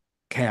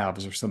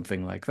calves or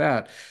something like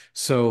that.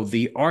 So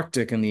the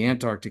Arctic and the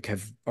Antarctic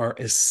are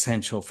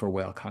essential for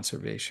whale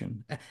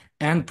conservation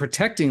and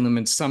protecting them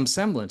in some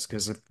semblance.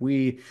 Because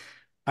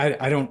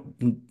I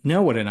don't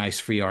know what an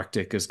ice-free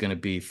Arctic is going to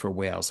be for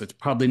whales. It's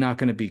probably not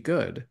going to be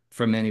good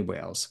for many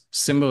whales.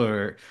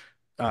 Similar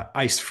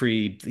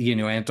ice-free,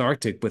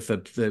 Antarctic with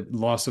the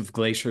loss of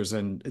glaciers,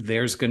 and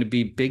there's going to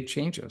be big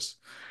changes.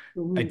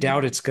 I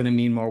doubt it's going to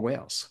mean more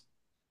whales.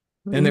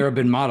 And there have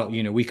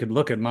been we could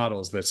look at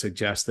models that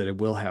suggest that it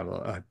will have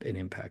an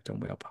impact on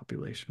whale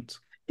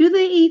populations. Do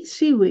they eat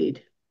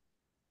seaweed?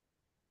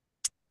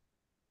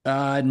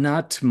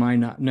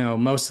 No,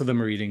 most of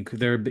them are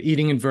they're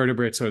eating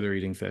invertebrates or they're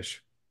eating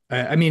fish.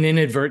 I mean,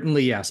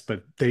 inadvertently, yes,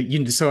 but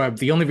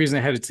the only reason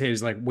I hesitate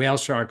is like whale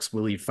sharks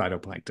will eat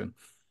phytoplankton.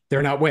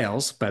 They're not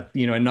whales, but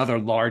another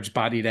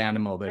large-bodied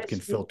animal that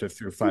can filter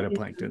through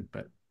phytoplankton.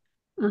 But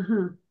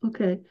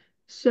okay.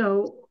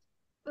 So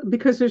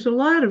because there's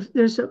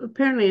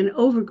apparently an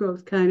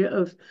overgrowth kind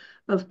of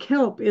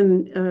kelp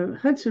in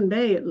Hudson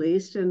Bay at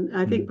least, and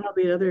I think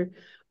probably other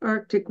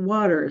Arctic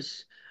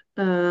waters,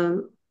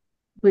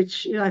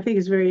 which I think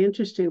is very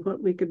interesting.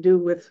 What we could do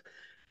with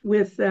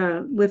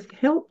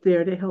help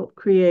there to help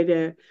create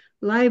a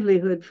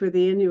livelihood for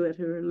the Inuit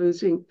who are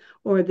losing,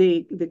 or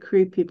the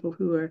Cree people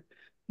who are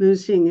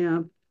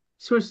losing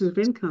sources of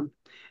income.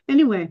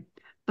 Anyway,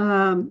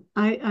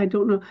 I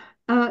don't know.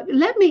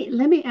 Let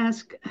me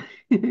ask.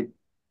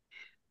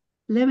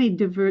 Let me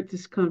divert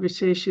this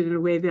conversation in a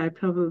way that I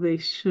probably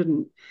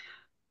shouldn't.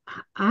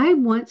 I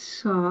once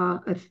saw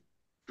a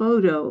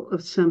photo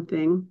of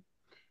something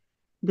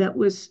that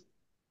was,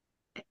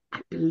 I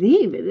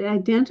believe it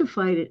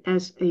identified it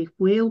as a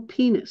whale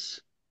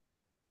penis.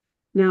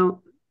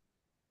 Now,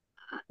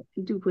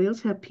 do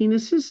whales have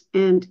penises,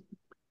 and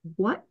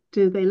what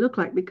do they look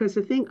like? Because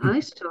the thing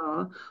I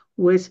saw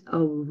was a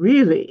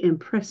really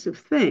impressive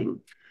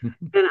thing.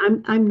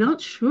 And I'm not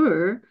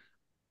sure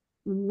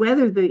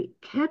whether the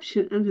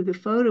caption under the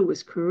photo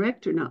was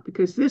correct or not,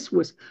 because this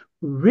was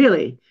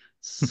really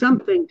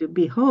something to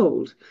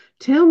behold.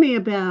 Tell me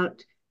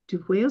about,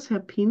 do whales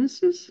have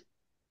penises?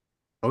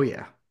 Oh,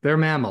 yeah. They're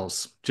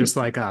mammals, just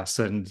like us.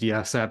 And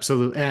yes,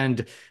 absolutely.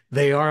 And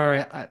they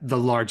are the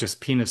largest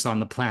penis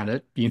on the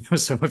planet.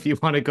 So if you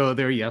want to go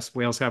there, yes,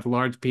 whales have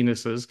large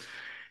penises.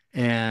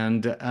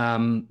 And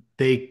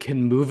they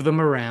can move them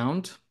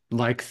around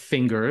like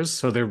fingers.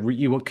 So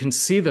you can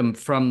see them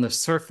from the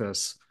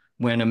surface.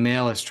 When a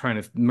male is trying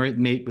to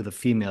mate with a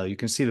female, you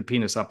can see the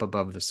penis up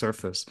above the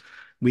surface.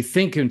 We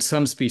think in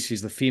some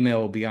species the female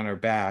will be on her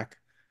back,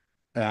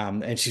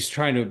 and she's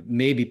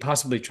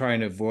possibly trying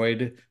to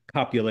avoid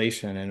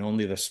copulation, and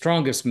only the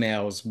strongest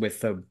males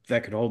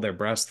that could hold their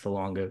breasts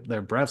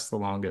the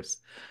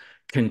longest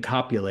can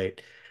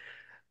copulate.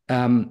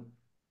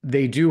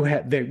 They do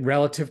have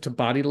relative to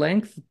body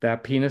length,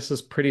 that penis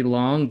is pretty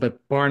long,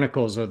 but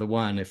barnacles are the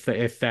one. If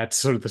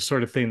that's the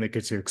sort of thing that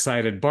gets you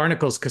excited,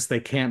 barnacles, because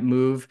they can't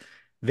move,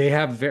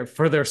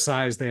 for their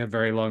size, they have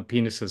very long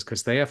penises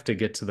because they have to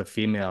get to the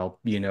female.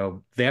 They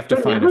have to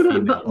find a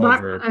female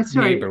over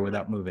neighbor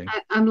without moving.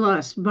 I'm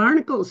lost.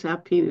 Barnacles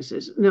have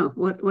penises. No,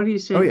 what do you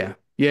say? Oh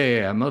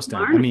yeah. Most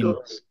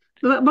barnacles.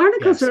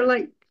 Barnacles are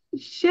like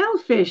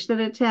shellfish that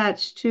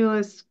attach to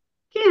a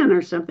skin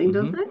or something,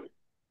 don't they?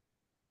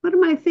 What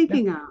am I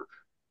thinking of?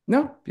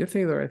 No, you're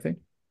thinking the right thing.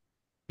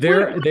 They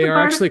are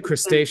actually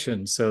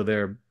crustaceans, so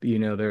they're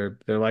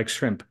like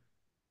shrimp.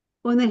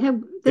 Well,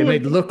 they may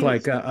look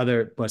like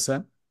other. What's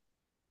that?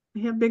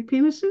 They have big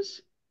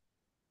penises?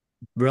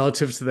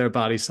 Relative to their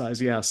body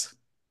size, yes.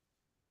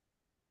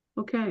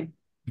 Okay.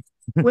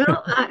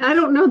 Well, I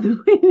don't know.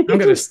 I'm going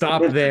to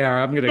stop there.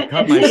 I'm going to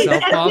cut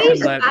myself off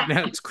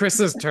now it's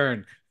Chris's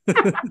turn.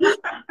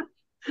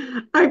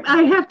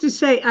 I have to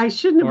say, I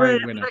shouldn't have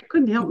read it. I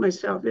couldn't help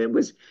myself.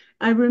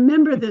 I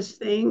remember this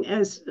thing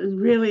as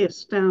really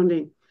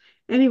astounding.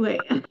 Anyway,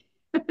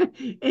 after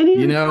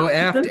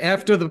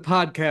the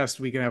podcast,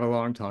 we can have a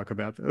long talk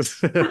about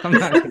this. I'm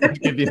not going to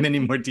give you many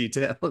more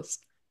details.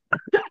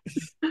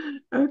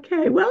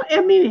 Okay. Well,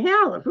 I mean,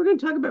 hell, if we're going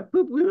to talk about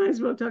poop, we might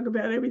as well talk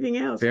about everything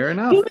else. Fair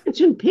enough. You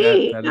mentioned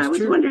pee. That is I was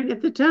true. wondering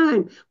at the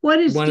time, what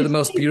is one of the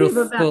most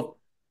beautiful?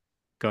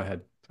 Go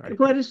ahead. Sorry.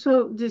 What is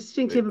so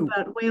distinctive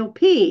about whale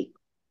pee?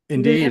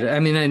 Indeed. I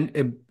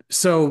mean,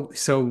 so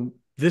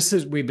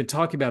we've been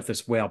talking about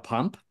this whale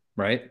pump,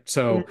 right?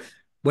 So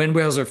when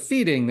whales are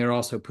feeding, they're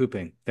also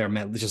pooping. They're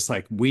just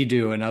like we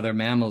do and other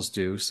mammals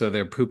do. So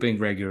they're pooping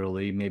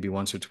regularly, maybe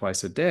once or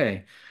twice a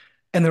day.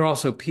 And they're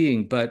also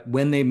peeing. But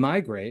when they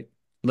migrate,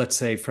 let's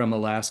say from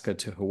Alaska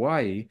to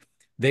Hawaii,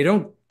 they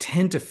don't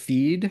tend to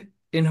feed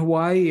in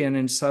Hawaii and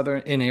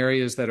in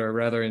areas that are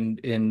rather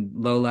in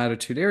low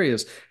latitude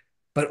areas.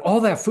 But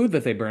all that food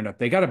that they burned up,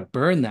 they got to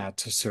burn that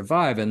to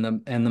survive. And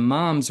the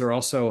moms are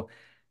also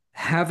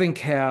having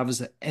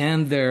calves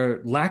and they're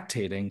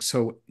lactating,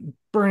 so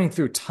burning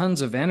through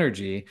tons of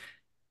energy.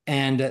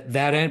 And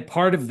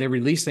they're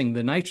releasing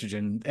the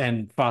nitrogen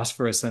and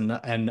phosphorus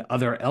and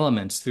other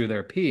elements through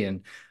their pee.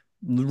 And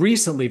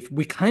recently,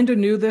 we kind of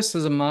knew this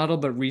as a model,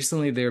 but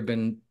recently they've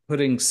been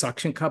putting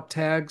suction cup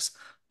tags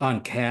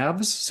on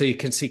calves. So you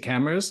can see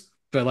cameras,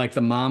 but like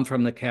the mom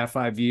from the calf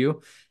eye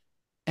view.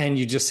 And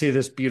you just see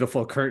this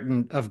beautiful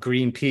curtain of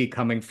green pea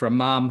coming from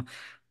mom.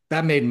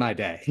 That made my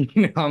day.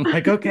 I'm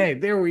like, okay,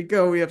 there we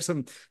go. We have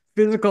some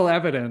physical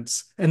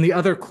evidence. And the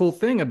other cool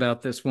thing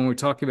about this, when we're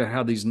talking about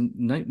how these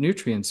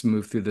nutrients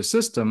move through the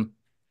system,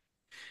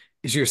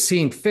 is you're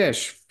seeing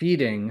fish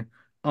feeding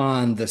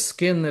on the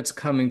skin that's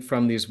coming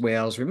from these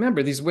whales.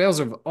 Remember, these whales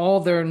have all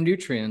their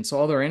nutrients,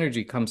 all their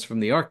energy comes from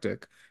the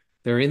Arctic.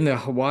 They're in the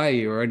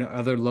Hawaii or in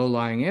other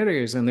low-lying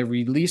areas, and they're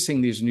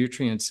releasing these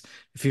nutrients.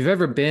 If you've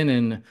ever been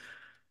in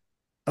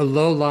a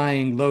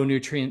low-lying,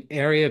 low-nutrient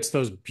area, it's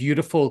those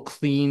beautiful,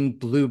 clean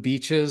blue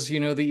beaches,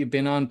 that you've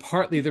been on.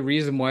 Partly the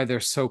reason why they're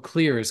so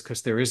clear is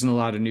because there isn't a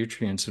lot of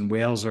nutrients, and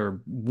whales are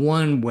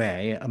one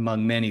way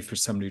among many for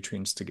some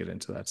nutrients to get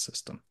into that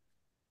system.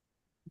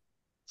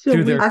 So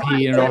Through we their want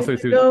pee and them also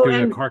to go through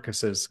their and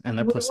carcasses and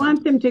their we placenta.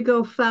 want them to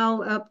go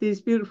foul up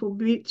these beautiful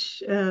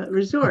beach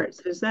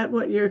resorts. Is that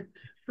what you're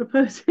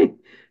proposing?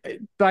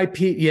 By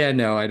pee, yeah,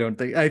 no, I don't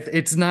think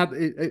it's not.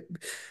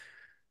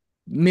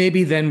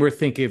 Maybe then we're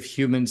thinking of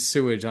human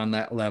sewage on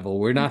that level.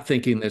 We're not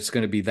thinking there's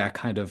going to be that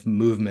kind of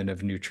movement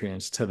of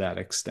nutrients to that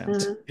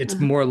extent. It's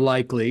more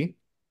likely,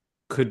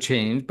 could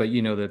change, but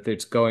that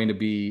there's going to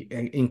be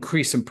an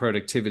increase in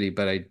productivity,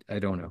 but I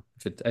don't know.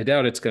 I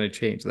doubt it's going to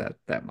change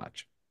that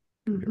much.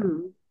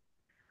 Mm-hmm.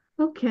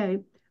 Okay.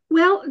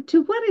 Well,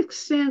 to what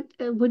extent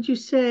would you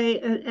say,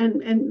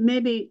 and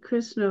maybe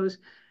Chris knows,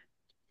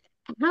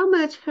 how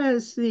much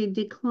has the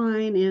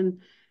decline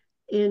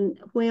in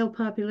whale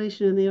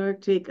population in the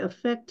Arctic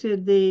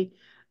affected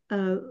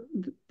uh,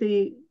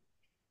 the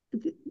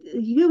the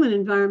human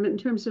environment in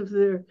terms of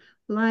their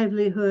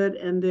livelihood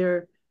and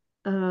their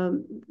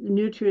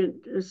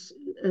nutrient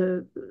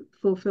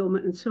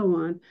fulfillment and so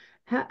on?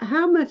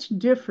 How much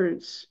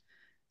difference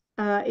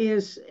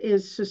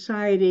is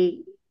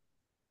society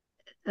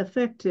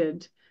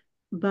affected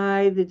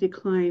by the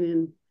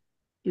decline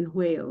in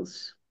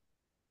whales?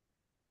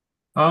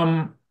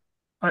 Um,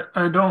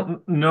 I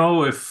don't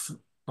know if,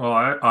 well,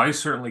 I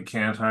certainly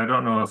can't. I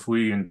don't know if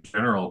we in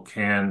general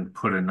can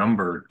put a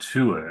number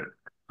to it,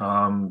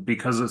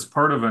 because it's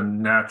part of a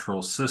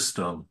natural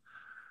system,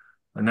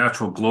 a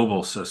natural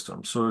global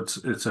system. So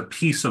it's a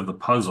piece of the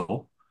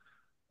puzzle.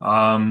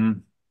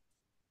 Um,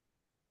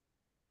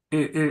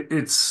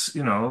 it's,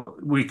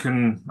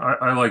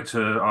 I like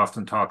to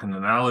often talk in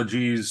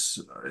analogies.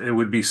 It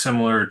would be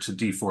similar to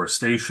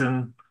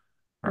deforestation,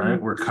 right?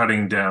 We're Mm-hmm.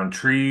 cutting down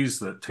trees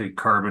that take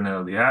carbon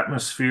out of the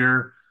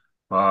atmosphere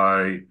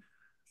by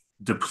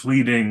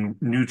depleting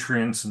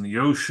nutrients in the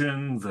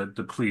ocean that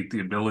deplete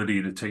the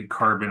ability to take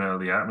carbon out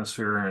of the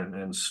atmosphere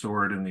and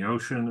store it in the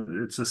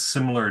ocean. It's a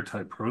similar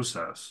type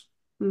process.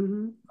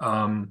 Mm-hmm.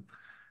 Um,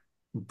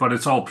 but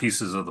it's all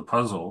pieces of the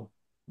puzzle,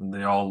 and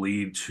they all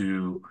lead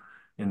to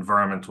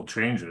environmental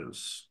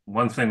changes.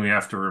 One thing we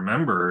have to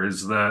remember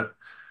is that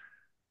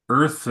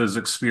Earth has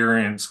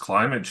experienced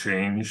climate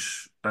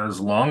change as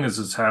long as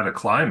it's had a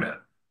climate,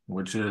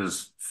 which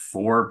is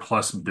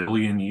 4+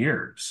 billion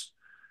years.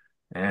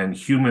 And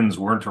humans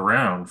weren't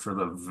around for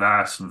the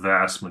vast,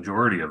 vast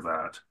majority of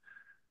that.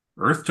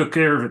 Earth took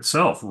care of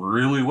itself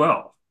really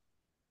well.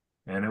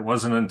 And it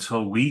wasn't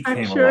until we I'm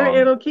came sure along.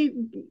 it'll keep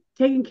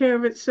taking care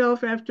of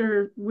itself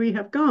after we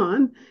have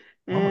gone,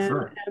 Oh, and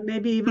sure.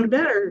 maybe even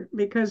better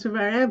because of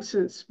our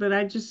absence. But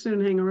I just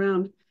soon hang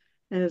around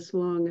as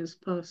long as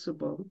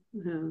possible.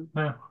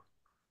 Yeah.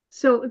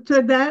 So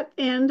to that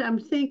end, I'm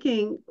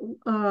thinking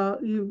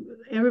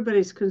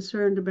everybody's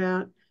concerned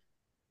about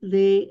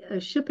the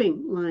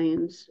shipping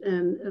lines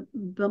and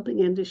bumping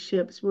into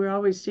ships. We're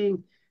always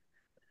seeing,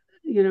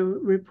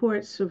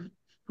 reports of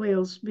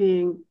whales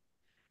being,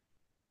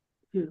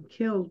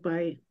 killed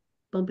by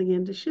bumping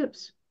into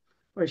ships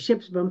or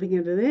ships bumping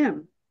into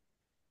them.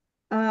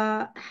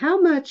 How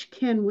much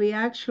can we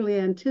actually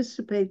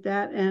anticipate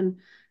that and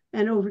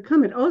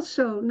overcome it?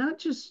 Also, not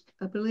just,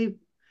 I believe,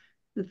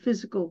 the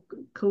physical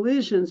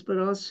collisions, but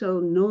also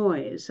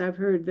noise. I've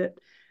heard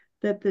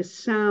that the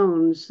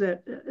sounds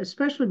that,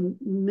 especially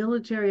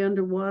military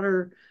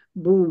underwater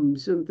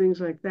booms and things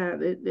like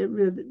that, it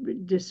really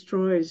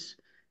destroys,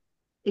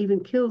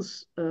 even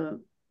kills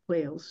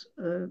whales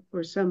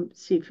or some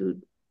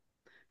seafood.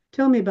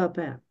 Tell me about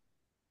that.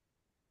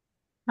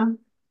 Um,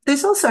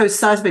 there's also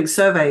seismic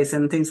surveys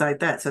and things like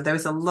that. So there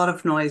is a lot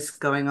of noise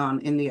going on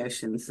in the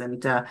oceans,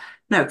 and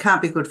no, it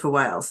can't be good for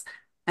whales.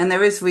 And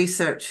there is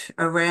research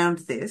around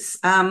this.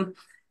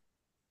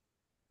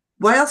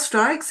 Whale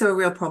strikes are a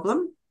real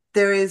problem.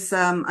 There is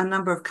a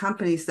number of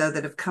companies, though,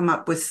 that have come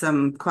up with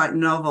some quite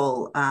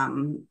novel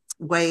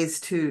ways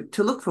to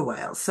look for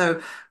whales.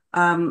 So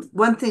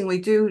one thing we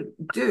do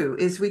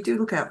is we do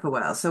look out for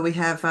whales. So we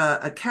have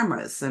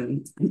cameras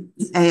and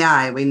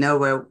AI. We know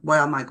where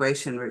whale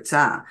migration routes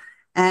are.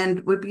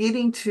 And we're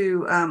beginning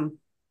to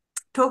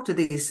talk to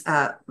these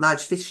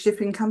large fish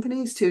shipping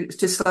companies to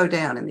slow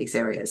down in these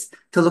areas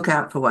to look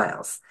out for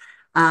whales.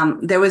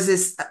 There was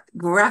this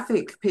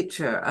graphic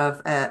picture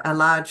of a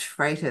large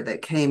freighter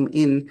that came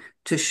in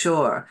to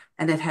shore,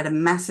 and it had a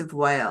massive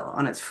whale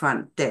on its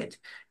front deck.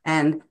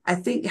 And I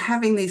think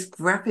having these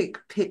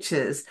graphic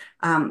pictures,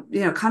 kind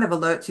of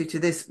alerts you to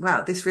this.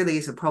 Wow, this really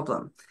is a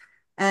problem.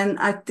 And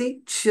I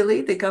think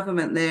Chile, the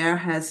government there,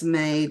 has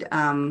made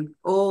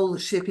all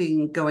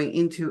shipping going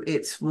into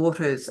its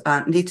waters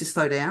need to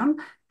slow down,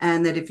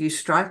 and that if you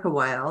strike a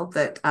whale,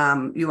 that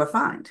you are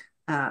fined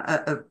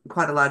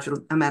quite a large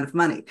amount of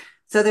money.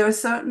 So there are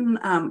certain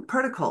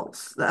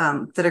protocols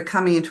that are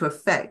coming into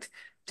effect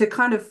to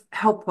kind of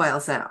help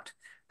whales out.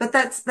 But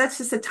that's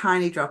just a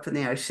tiny drop in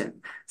the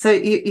ocean. So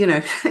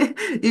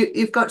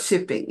you've got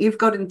shipping, you've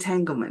got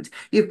entanglement,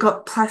 you've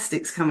got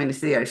plastics coming into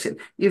the ocean,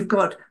 you've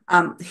got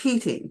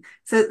heating.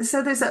 So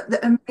there's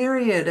a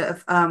myriad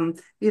of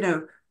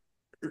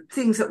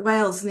things that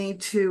whales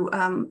need to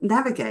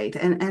navigate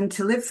and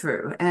to live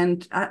through.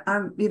 And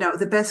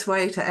the best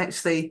way to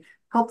actually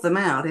help them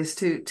out is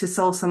to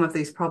solve some of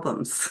these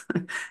problems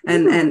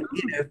and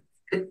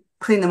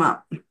clean them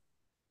up.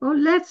 Well,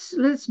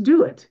 let's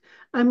do it.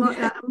 I'm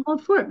all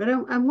for it, but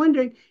I'm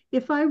wondering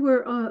if I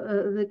were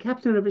the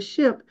captain of a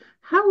ship,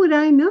 how would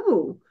I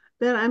know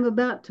that I'm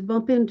about to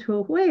bump into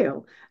a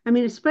whale? I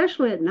mean,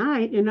 especially at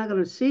night, you're not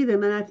going to see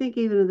them, and I think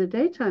even in the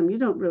daytime, you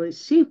don't really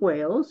see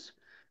whales,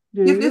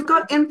 do You've you?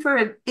 got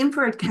infrared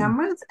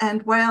cameras,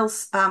 and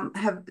whales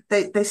have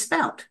they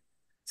spout.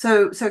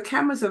 So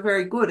cameras are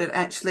very good at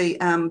actually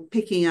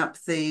picking up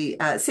the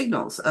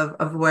signals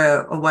of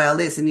where a whale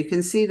is, and you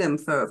can see them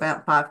for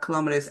about 5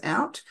 kilometers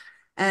out.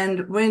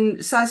 And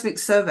when seismic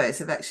surveys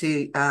have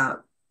actually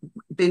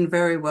been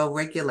very well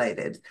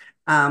regulated,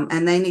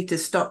 and they need to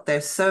stop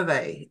their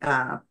survey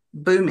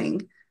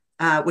booming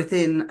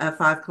within a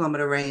 5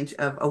 kilometer range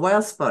of a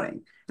whale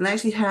spotting. And they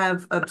actually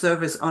have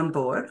observers on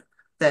board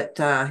that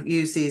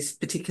use these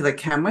particular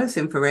cameras,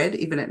 infrared,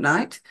 even at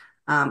night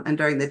and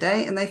during the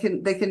day, and they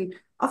can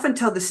often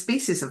tell the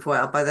species of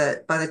whale by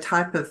the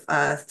type of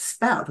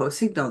spout or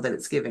signal that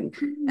it's giving.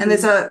 And Hmm.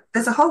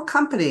 there's a whole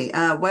company,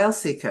 Whale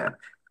Seeker,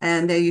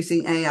 and they're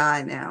using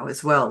AI now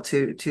as well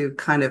to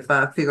kind of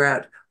figure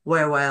out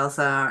where whales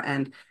are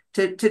and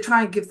to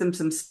try and give them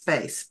some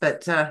space.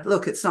 But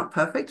look, it's not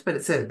perfect, but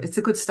it's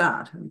a good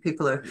start.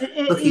 People are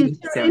looking Is into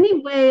there them. any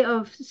way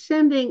of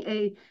sending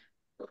a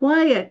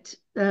quiet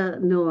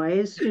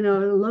noise, a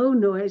low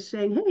noise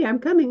saying, "Hey, I'm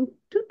coming,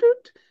 toot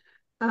toot,"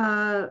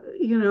 watch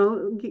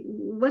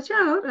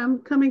out, I'm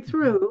coming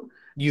through,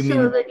 You so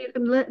mean that you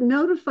can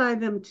notify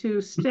them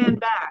to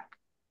stand back.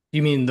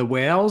 you mean the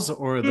whales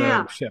or the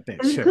Yeah.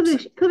 And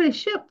ships? could a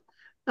ship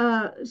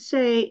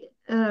say,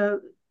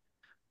 the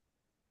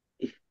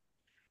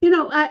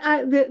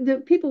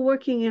people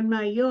working in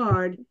my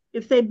yard,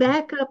 if they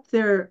back up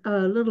their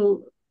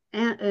little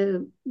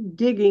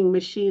digging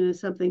machine or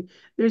something,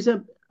 there's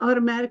a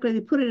automatically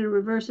they put it in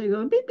reverse and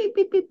go beep beep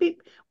beep beep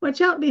beep.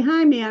 Watch out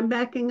behind me, I'm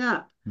backing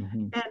up.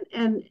 Mhm.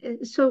 And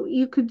so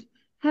you could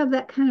have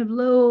that kind of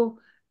low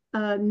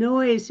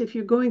noise if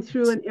you're going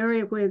through an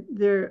area where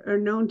there are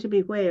known to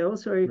be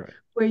whales or Right.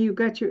 where you've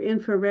got your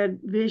infrared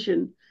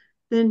vision.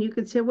 Then you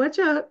could say, "Watch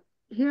out,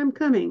 here I'm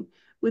coming."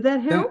 Would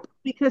that That help?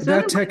 Because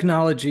that otherwise,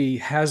 technology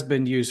has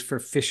been used for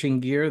fishing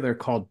gear. They're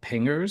called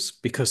pingers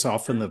because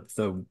often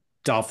the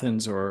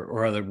dolphins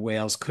or other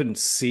whales couldn't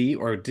see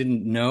or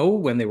didn't know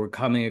when they were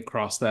coming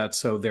across that.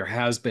 So there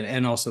has been,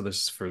 and also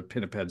this is for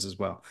pinnipeds as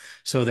well.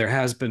 So there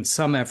has been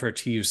some effort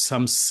to use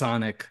some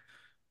sonic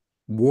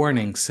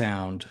warning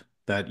sound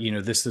that,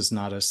 this is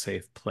not a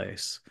safe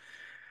place.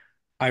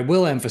 I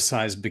will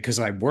emphasize because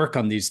I work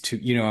on these two,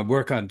 I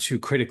work on two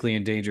critically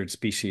endangered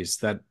species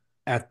that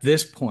at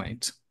this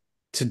point,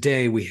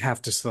 today, we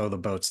have to slow the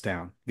boats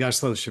down. You got to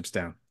slow the ships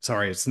down.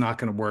 Sorry, it's not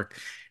going to work.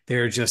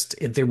 They're just,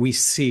 we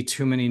see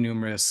too many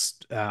numerous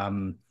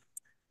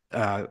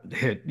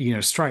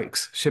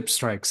ship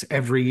strikes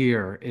every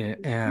year.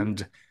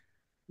 And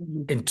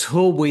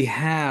until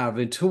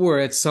we're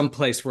at some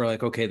place where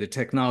like, okay, the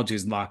technology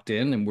is locked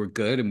in and we're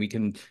good and we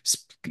can,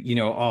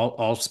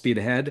 all speed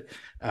ahead.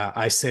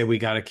 I say we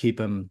got to keep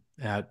them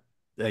at,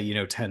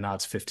 10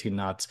 knots, 15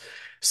 knots.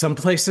 Some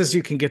places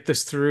you can get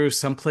this through.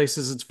 Some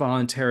places it's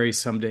voluntary.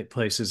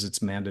 Places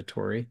it's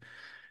mandatory.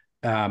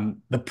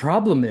 The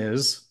problem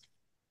is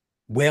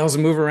whales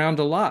move around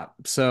a lot.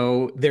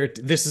 So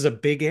this is a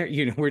big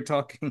area, we're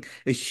talking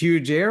a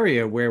huge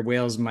area where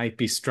whales might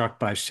be struck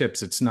by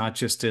ships. It's not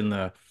just in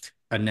a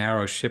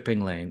narrow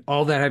shipping lane.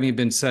 All that having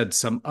been said,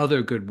 some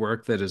other good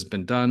work that has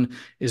been done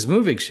is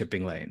moving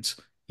shipping lanes.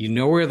 You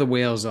know where the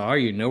whales are,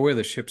 you know where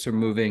the ships are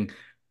moving.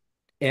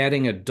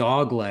 Adding a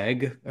dog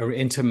leg or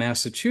into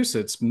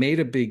Massachusetts made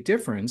a big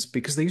difference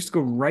because they used to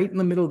go right in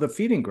the middle of the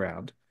feeding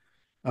ground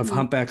of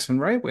humpbacks and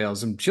right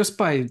whales. And just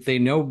by they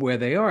know where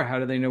they are, how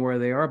do they know where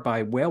they are?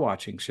 By whale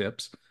watching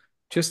ships.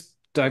 Just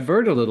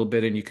divert a little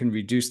bit and you can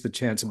reduce the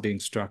chance of being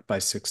struck by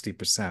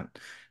 60%.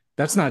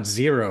 That's not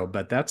zero,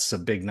 but that's a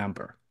big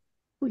number.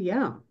 oh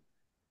yeah,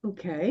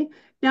 okay.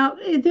 Now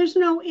there's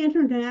no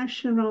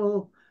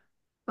international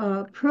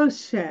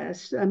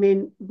process. I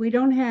mean, we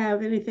don't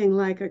have anything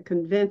like a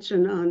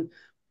convention on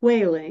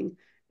whaling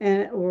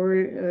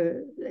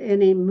or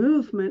any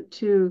movement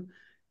to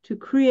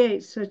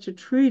create such a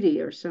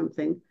treaty or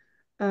something.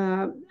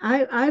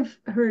 I've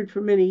heard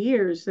for many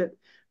years that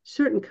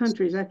certain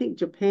countries, I think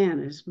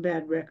Japan has a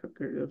bad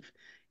record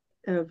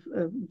of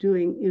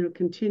doing,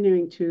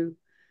 continuing to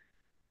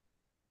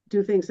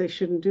do things they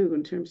shouldn't do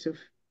in terms of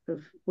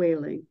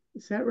whaling.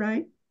 Is that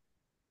right?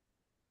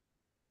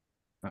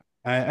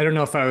 I don't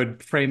know if I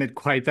would frame it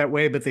quite that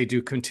way, but they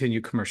do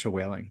continue commercial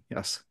whaling.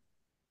 Yes.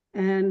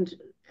 And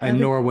And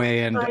having Norway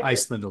and decided,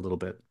 Iceland a little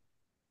bit.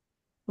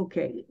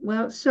 okay,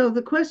 well, so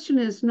the question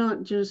is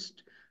not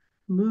just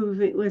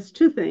moving, well, it's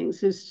two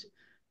things, is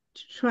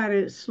to try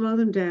to slow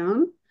them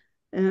down,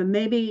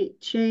 maybe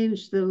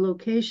change the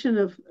location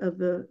of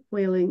the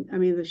whaling, I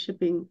mean, the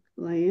shipping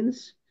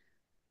lanes,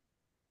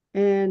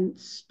 and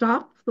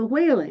stop the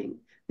whaling.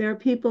 There are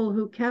people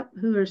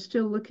who are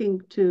still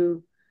looking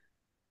to,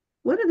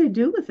 what do they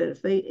do with it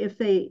if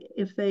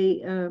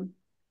they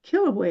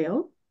kill a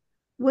whale?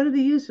 What do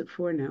they use it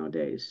for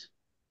nowadays?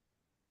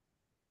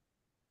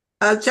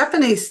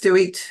 Japanese do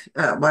eat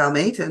whale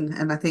meat,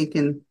 and I think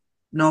in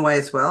Norway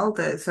as well.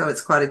 So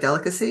it's quite a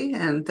delicacy.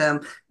 And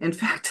in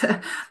fact,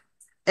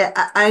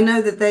 I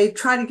know that they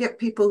try to get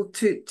people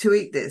to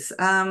eat this.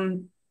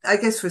 I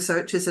guess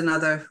research is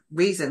another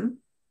reason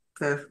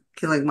for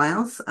killing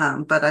whales,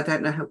 but I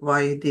don't know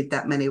why you did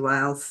that many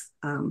whales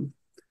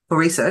for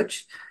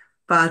research.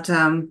 But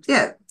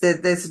yeah,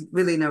 there's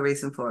really no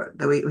reason for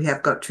it. We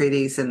have got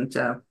treaties, and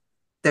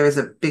there is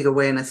a big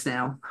awareness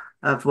now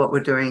of what we're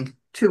doing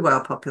to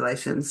whale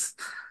populations.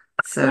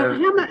 Well,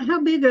 So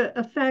how big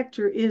a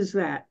factor is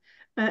that?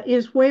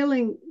 Is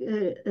whaling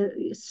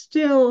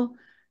still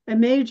a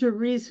major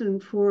reason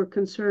for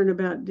concern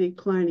about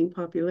declining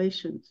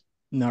populations?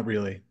 Not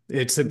really.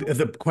 It's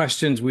the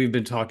questions we've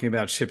been talking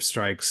about: ship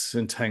strikes,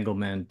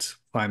 entanglement,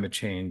 climate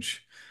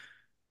change.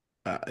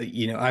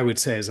 I would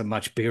say is a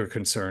much bigger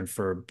concern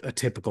for a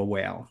typical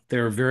whale.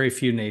 There are very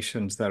few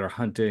nations that are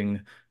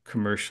hunting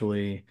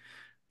commercially.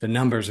 The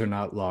numbers are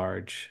not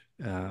large.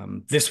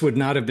 This would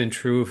not have been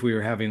true if we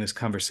were having this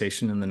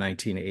conversation in the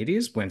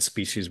 1980s when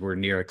species were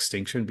near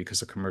extinction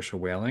because of commercial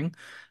whaling.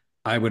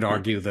 I would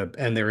argue that,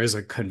 and there is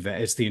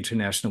it's the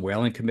International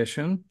Whaling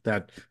Commission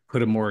that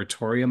put a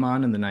moratorium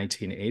on in the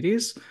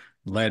 1980s,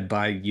 led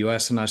by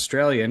US and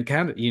Australia and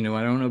Canada.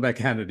 I don't know about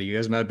Canada. You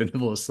guys might have been a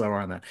little slower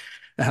on that.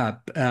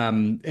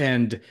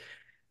 And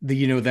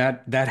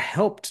that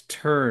helped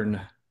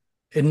turn.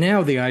 And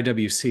now the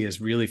IWC is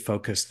really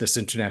focused, this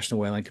International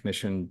Whaling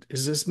Commission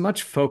is as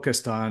much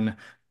focused on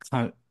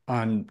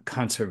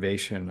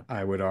conservation,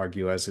 I would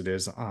argue, as it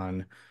is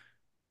on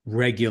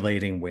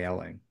regulating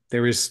whaling.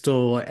 There is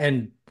still,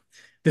 and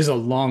there's a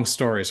long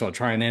story, so I'll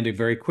try and end it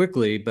very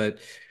quickly, but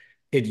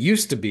it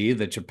used to be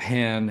that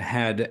Japan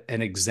had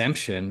an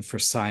exemption for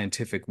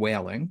scientific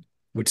whaling,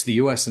 which the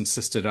US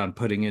insisted on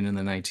putting in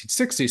the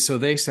 1960s. So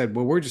they said,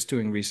 well, we're just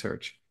doing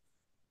research.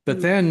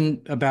 But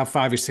then about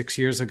 5 or 6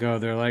 years ago,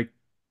 they're like,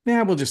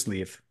 yeah, we'll just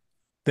leave.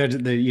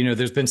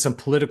 There's been some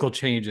political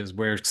changes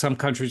where some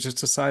countries just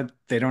decide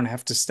they don't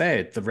have to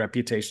stay. The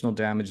reputational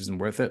damage isn't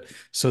worth it.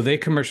 So they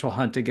commercial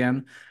hunt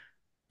again,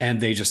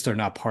 and they just are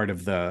not part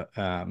of a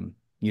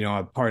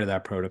part of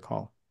that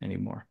protocol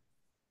anymore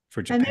for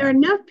And there are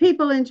Japan. enough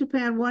people in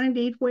Japan wanting to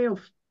eat whale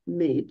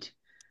meat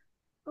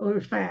or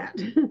fat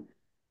to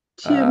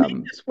make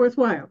Um, this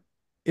worthwhile.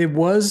 it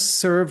was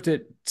served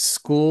at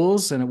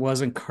schools and it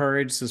was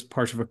encouraged as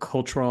part of a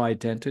cultural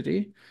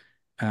identity.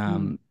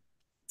 Mm.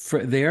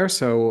 For there.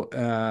 So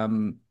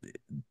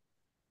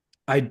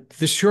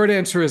the short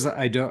answer is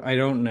I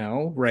don't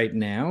know right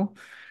now.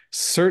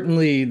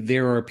 Certainly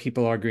there are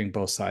people arguing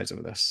both sides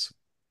of this.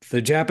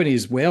 The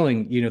Japanese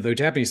whaling, the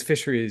Japanese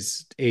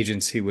fisheries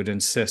agency would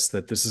insist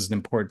that this is an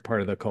important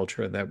part of the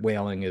culture, that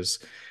whaling is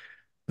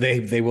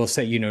they will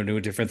say, no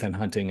different than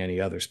hunting any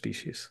other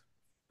species.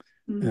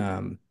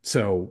 Mm.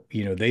 So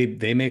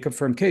they make a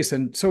firm case,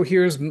 and so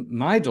here's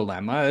my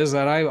dilemma: is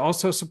that I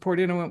also support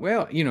Inuit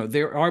whale.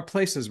 There are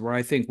places where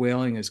I think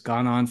whaling has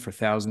gone on for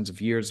thousands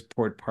of years,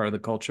 part of the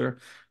culture.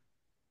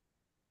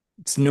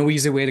 It's no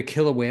easy way to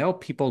kill a whale.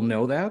 People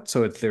know that,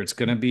 so it's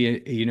going to be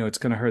it's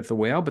going to hurt the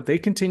whale. But they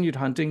continued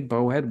hunting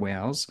bowhead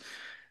whales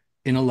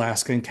in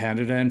Alaska and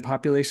Canada, and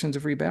populations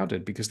have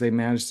rebounded because they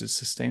managed it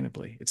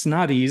sustainably. It's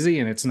not easy,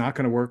 and it's not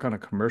going to work on a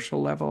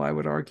commercial level, I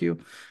would argue.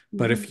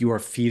 But Mm. if you are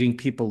feeding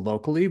people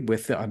locally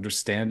with the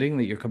understanding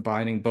that you're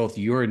combining both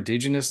your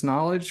indigenous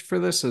knowledge for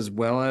this as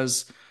well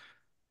as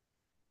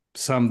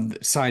some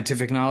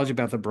scientific knowledge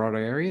about the broader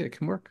area, it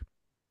can work.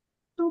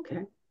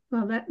 Okay.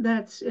 Well,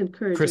 that's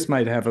encouraging. Chris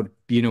might have a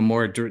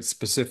more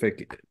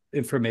specific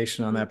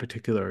information on that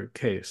particular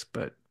case,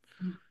 but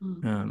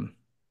Mhm. um,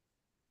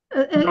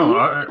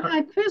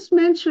 No, Chris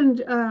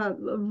mentioned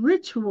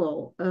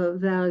ritual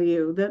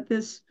value, that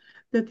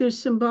there's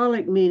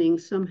symbolic meaning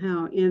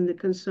somehow in the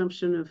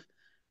consumption of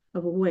a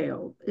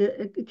whale.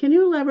 Can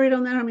you elaborate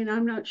on that? I mean,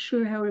 I'm not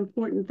sure how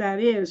important that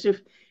is.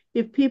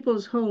 if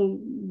people's whole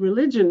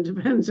religion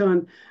depends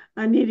on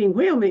eating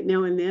whale meat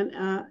now and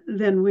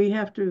then we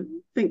have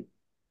to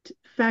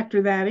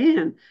factor that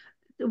in.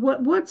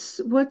 What's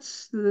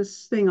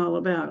this thing all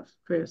about,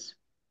 Chris?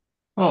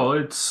 Well,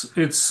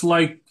 it's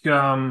like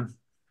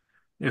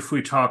if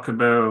we talk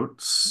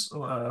about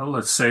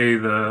let's say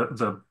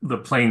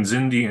the Plains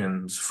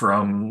Indians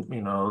from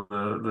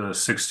the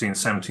 16th,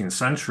 17th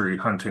century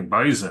hunting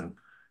bison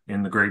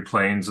in the Great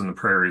Plains and the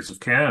prairies of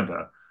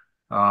Canada,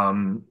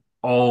 um,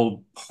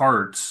 all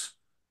parts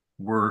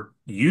were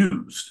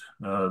used.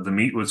 The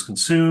meat was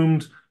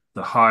consumed,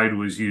 the hide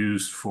was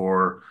used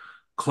for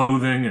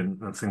clothing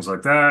and things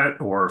like that,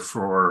 or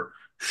for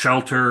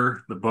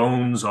shelter, the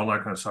bones, all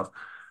that kind of stuff.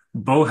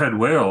 Bowhead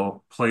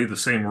whale played the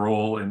same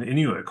role in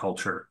Inuit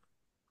culture.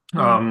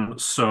 Mm.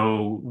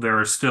 So there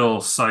are still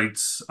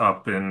sites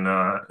up in,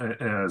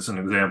 as an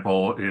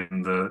example,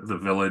 in the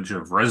village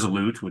of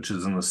Resolute, which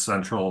is in the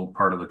central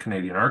part of the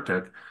Canadian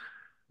Arctic,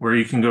 where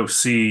you can go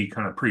see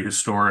kind of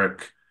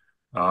prehistoric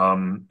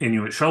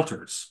Inuit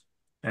shelters,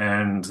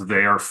 and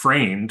they are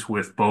framed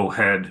with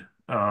bowhead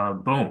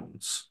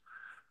bones.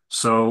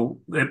 So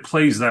it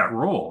plays that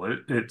role.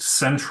 It's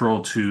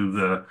central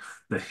to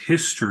the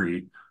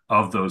history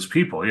of those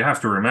people. You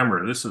have to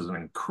remember this is an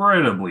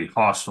incredibly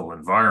hostile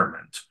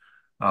environment.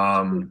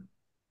 Um,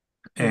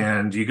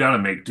 and you got to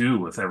make do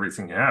with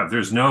everything you have. There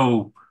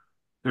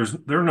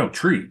are no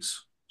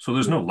trees, so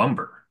there's no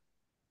lumber,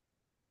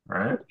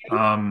 right?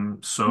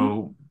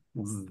 So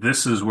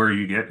this is where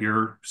you get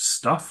your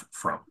stuff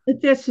from.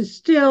 But this is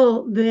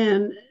still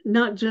then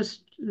not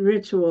just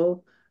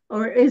ritual,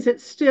 or is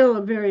it still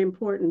a very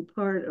important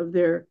part of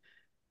their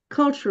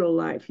cultural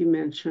life, you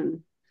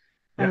mentioned,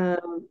 Yeah.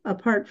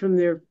 apart from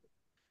their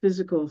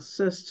physical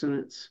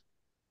sustenance?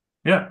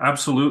 Yeah,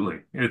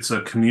 absolutely. It's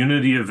a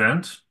community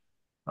event,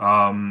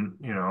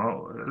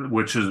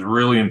 which is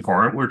really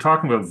important. We're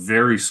talking about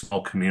very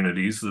small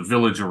communities. The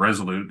village of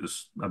Resolute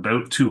is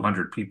about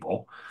 200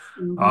 people.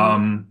 Mhm.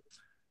 Um,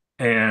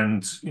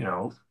 and,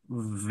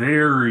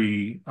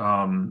 very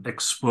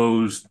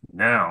exposed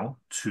now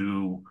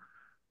to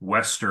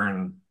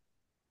Western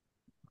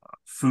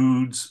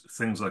foods,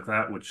 things like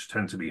that, which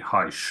tend to be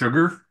high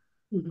sugar.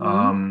 Mhm.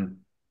 Um,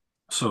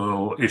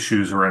 so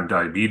issues around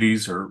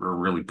diabetes are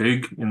really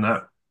big in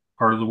that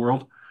part of the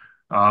world.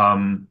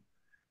 Um,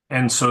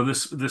 And so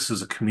this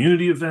is a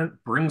community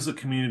event, brings the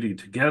community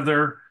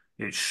together.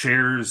 It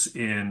shares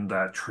in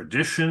that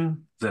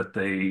tradition that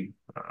they've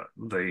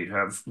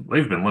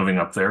been living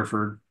up there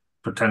for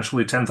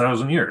potentially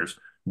 10,000 years,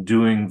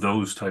 doing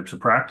those types of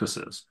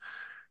practices.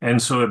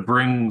 And so it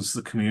brings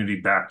the community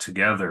back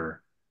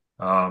together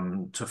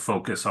to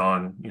focus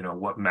on,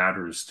 what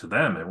matters to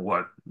them and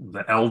what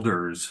the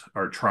elders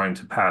are trying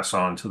to pass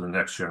on to the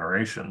next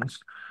generations.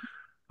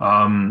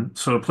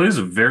 So it plays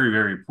a very,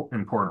 very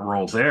important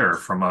role there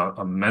from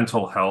a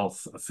mental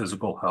health, a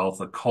physical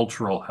health, a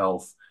cultural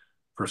health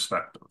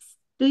perspective.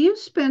 Do you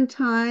spend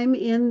time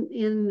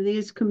in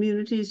these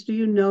communities? Do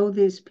you know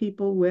these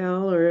people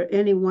well, or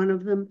any one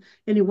of them,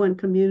 any one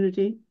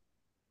community?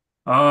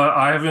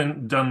 I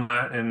haven't done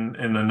that in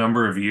a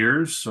number of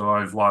years, so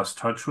I've lost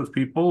touch with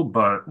people.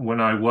 But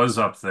when I was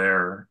up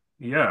there,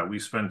 yeah, we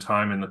spend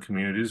time in the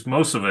communities.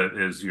 Most of it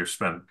is you're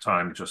spent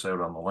time just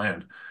out on the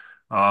land.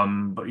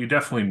 But you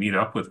definitely meet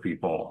up with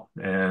people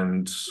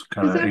and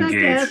kind Because of I'd like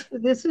to ask,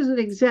 engage. this isn't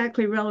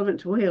exactly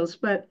relevant to whales,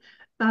 but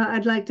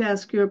I'd like to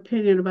ask your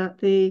opinion about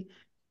the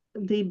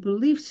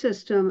belief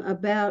system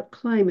about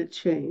climate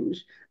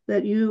change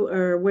that you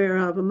are aware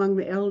of among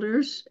the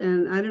elders.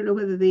 And I don't know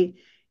whether the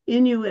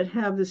Inuit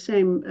have the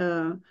same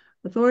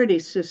authority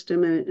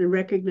system in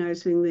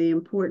recognizing the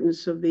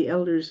importance of the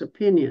elders'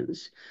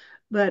 opinions.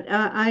 But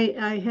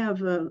I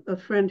have a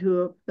friend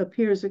who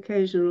appears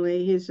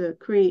occasionally. He's a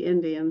Cree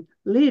Indian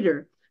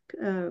leader,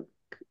 uh,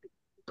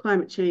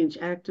 climate change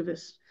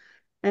activist.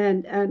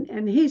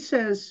 And he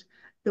says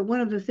that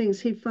one of the things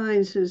he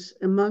finds is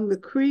among the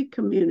Cree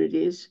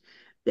communities,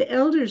 the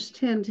elders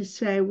tend to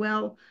say,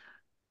 well,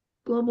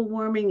 global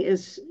warming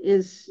is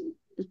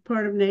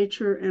part of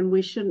nature and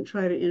we shouldn't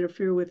try to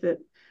interfere with it.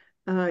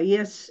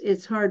 Yes,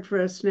 it's hard for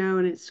us now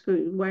and it's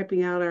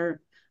wiping out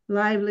our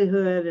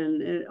livelihood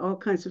and all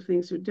kinds of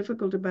things are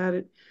difficult about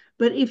it.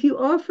 But if you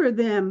offer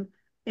them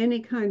any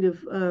kind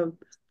of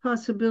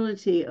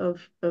possibility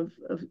of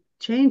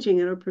changing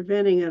it or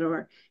preventing it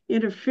or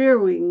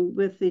interfering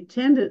with the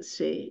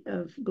tendency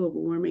of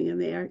global warming in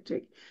the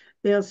Arctic,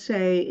 they'll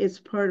say it's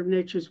part of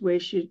nature's way.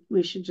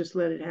 We should just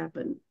let it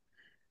happen.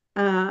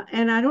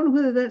 And I don't know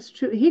whether that's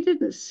true. He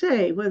didn't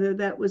say whether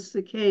that was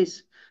the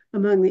case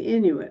among the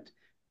Inuit.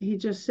 He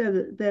just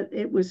said that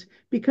it was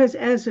because,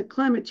 as a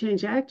climate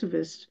change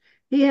activist,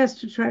 he has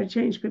to try to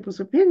change people's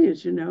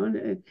opinions,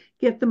 and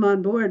get them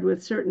on board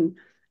with certain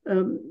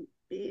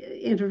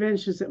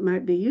interventions that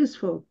might be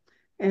useful.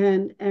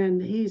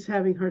 And he's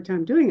having a hard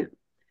time doing it.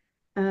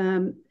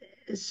 Um,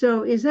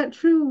 so, is that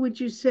true, would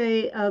you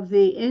say, of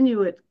the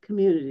Inuit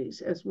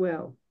communities as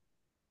well?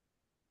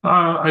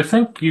 I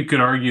think you could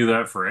argue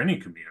that for any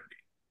community.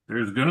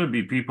 There's going to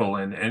be people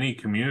in any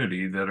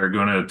community that are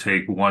going to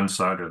take one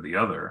side or the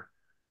other.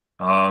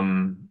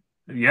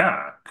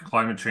 Yeah,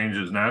 climate change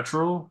is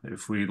natural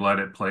if we let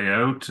it play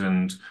out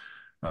and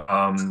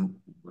um,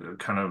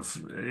 kind of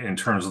in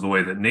terms of the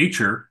way that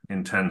nature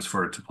intends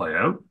for it to play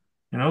out,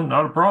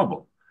 not a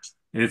problem.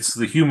 It's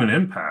the human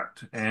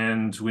impact.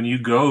 And when you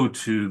go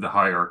to the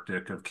high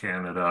Arctic of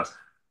Canada,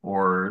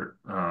 or,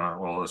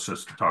 well, let's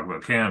just talk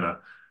about Canada,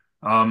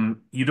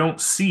 you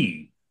don't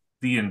see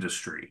the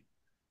industry.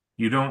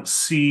 You don't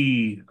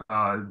see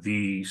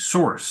the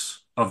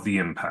source of the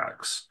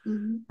impacts,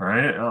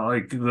 right?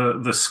 Like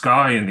the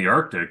sky in the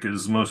Arctic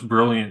is the most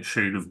brilliant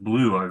shade of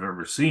blue I've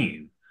ever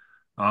seen.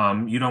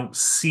 You don't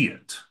see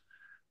it.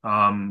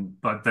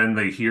 But then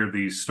they hear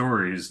these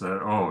stories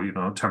that,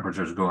 oh,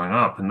 temperature's going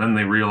up. And then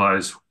they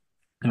realize,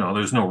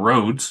 there's no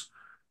roads.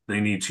 They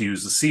need to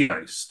use the sea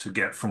ice to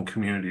get from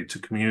community to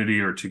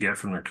community or to get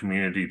from their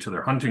community to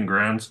their hunting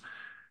grounds.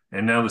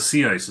 And now the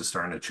sea ice is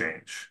starting to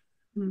change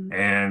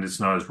and it's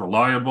not as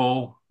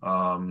reliable.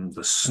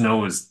 The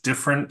snow is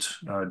different,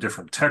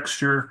 different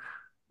texture.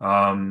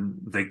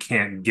 They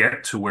can't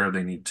get to where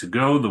they need to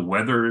go. The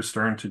weather is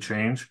starting to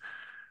change.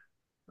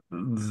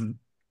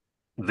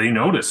 They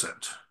notice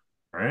it,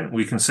 right?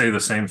 We can say the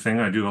same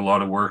thing. I do a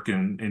lot of work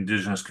in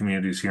Indigenous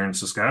communities here in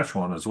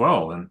Saskatchewan as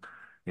well, and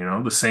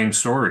the same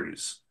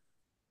stories.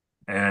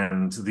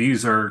 And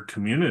these are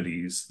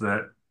communities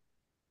that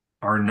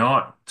are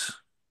not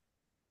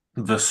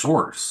the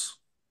source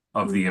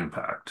of the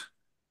impact.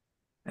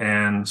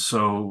 And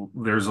so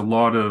there's a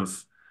lot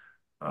of,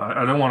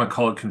 I don't want to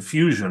call it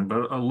confusion,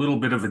 but a little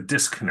bit of a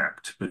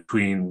disconnect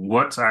between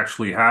what's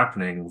actually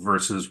happening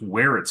versus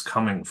where it's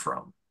coming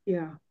from.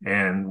 Yeah.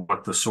 And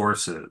what the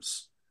source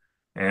is.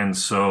 And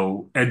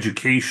so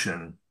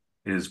education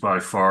is by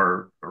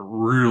far a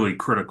really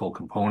critical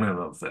component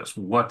of this.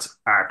 What's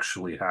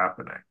actually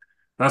happening?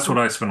 That's what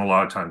I spend a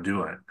lot of time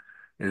doing,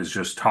 is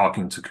just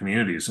talking to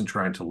communities and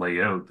trying to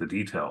lay out the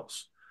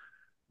details,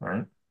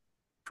 right?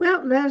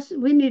 Well,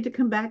 we need to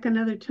come back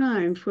another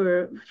time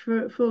for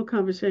a full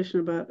conversation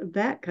about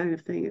that kind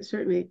of thing. It's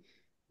certainly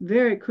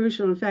very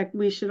crucial. In fact,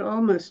 we should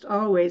almost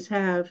always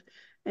have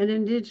an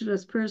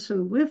Indigenous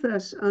person with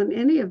us on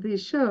any of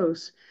these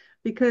shows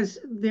because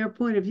their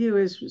point of view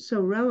is so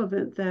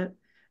relevant that,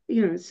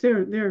 it's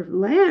their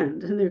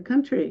land and their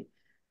country.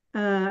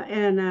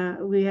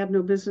 And we have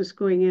no business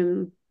going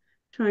in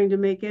trying to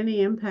make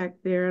any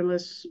impact there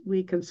unless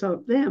we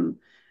consult them.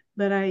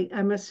 But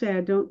I must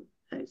say,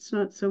 it's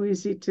not so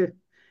easy to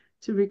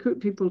recruit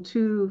people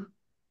to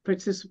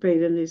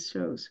participate in these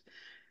shows.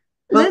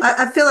 Well,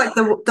 I feel like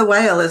the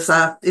whale is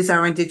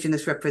our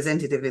Indigenous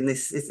representative in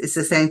this. It's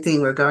the same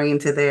thing. We're going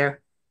into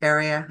their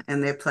area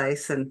and their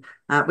place, and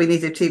we need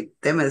to treat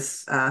them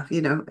as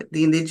the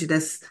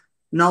Indigenous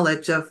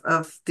knowledge of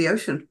the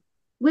ocean.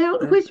 Well,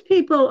 which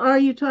people are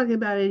you talking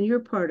about in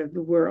your part of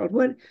the world?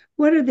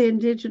 What are the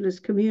Indigenous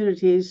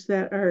communities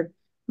that are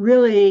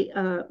really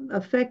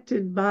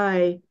affected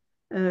by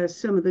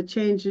some of the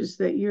changes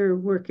that you're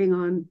working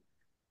on,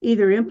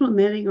 either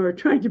implementing or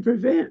trying to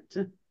prevent?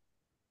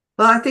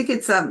 Well, I think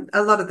it's a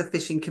lot of the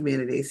fishing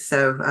communities.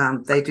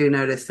 So they do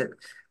notice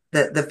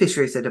that the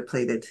fisheries are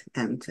depleted,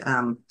 and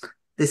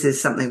this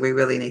is something we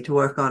really need to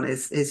work on.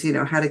 Is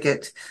how to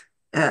get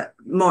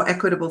more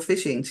equitable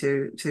fishing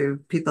to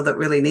people that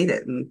really need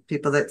it and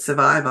people that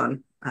survive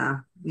on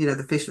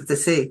the fish of the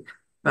sea,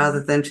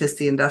 rather than just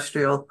the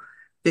industrial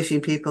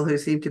fishing people who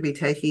seem to be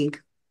taking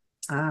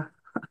a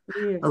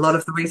lot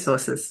of the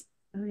resources.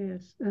 Oh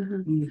yes.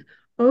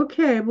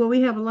 Okay. Well,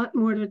 we have a lot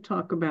more to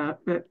talk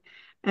about, but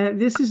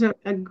this is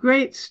a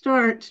great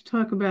start to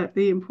talk about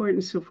the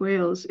importance of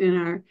whales in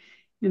our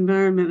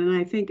environment. And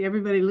I think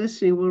everybody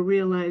listening will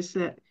realize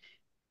that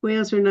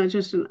whales are not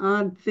just an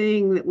odd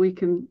thing that we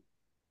can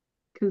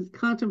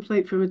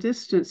contemplate from a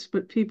distance,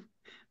 but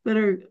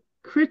are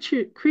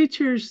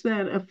creatures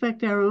that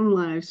affect our own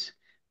lives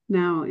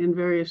now in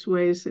various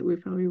ways that we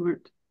probably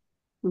weren't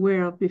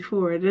aware of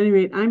before. At any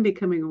rate, I'm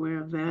becoming aware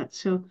of that.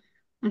 So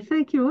I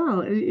thank you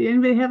all.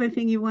 Anybody have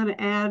anything you want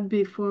to add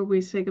before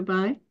we say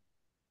goodbye?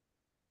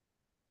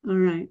 All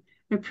right.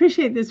 I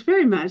appreciate this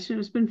very much.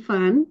 It's been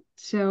fun.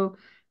 So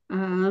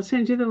I'll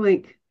send you the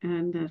link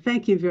and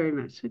thank you very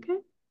much. Okay.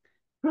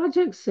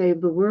 Project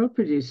Save the World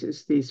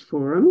produces these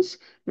forums,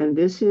 and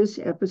this is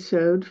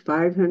episode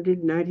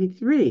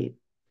 593.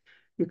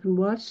 You can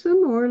watch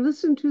them or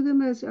listen to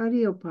them as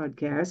audio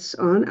podcasts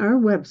on our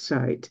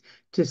website,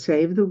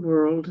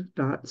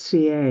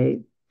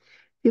 tosavetheworld.ca.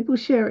 People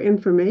share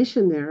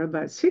information there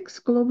about 6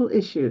 global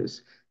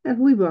issues, and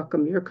we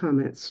welcome your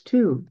comments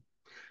too.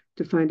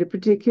 To find a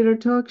particular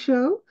talk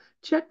show,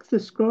 check the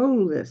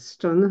scroll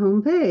list on the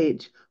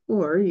homepage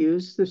or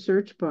use the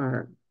search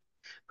bar.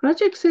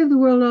 Project Save the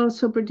World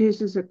also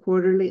produces a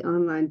quarterly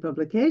online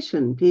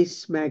publication,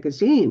 Peace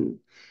Magazine,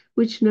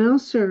 which now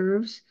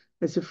serves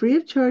as a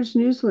free-of-charge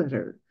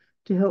newsletter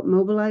to help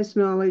mobilize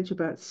knowledge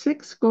about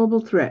 6 global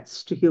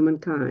threats to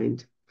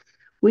humankind.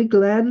 We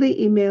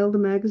gladly email the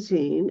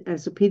magazine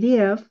as a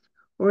PDF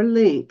or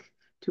link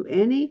to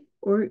any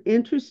or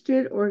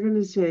interested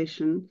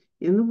organization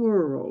in the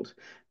world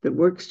that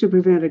works to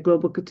prevent a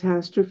global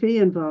catastrophe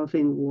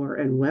involving war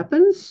and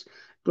weapons,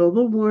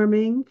 global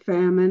warming,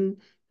 famine,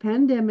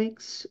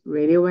 pandemics,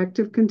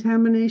 radioactive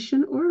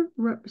contamination, or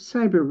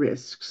cyber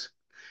risks.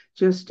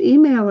 Just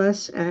email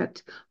us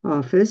at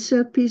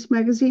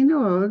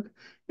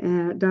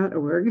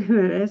office@peacemagazine.org,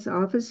 that's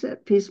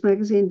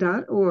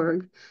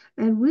office@peacemagazine.org,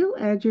 and we'll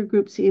add your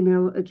group's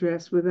email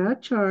address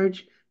without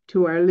charge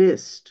to our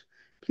list.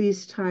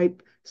 Please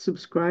type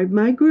 "subscribe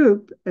my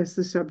group" as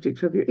the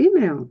subject of your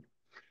email.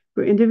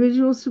 For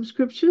individual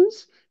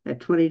subscriptions at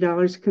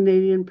 $20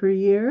 Canadian per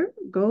year,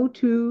 go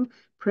to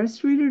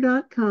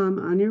pressreader.com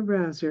on your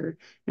browser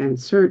and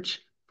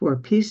search for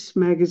Peace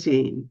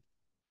Magazine.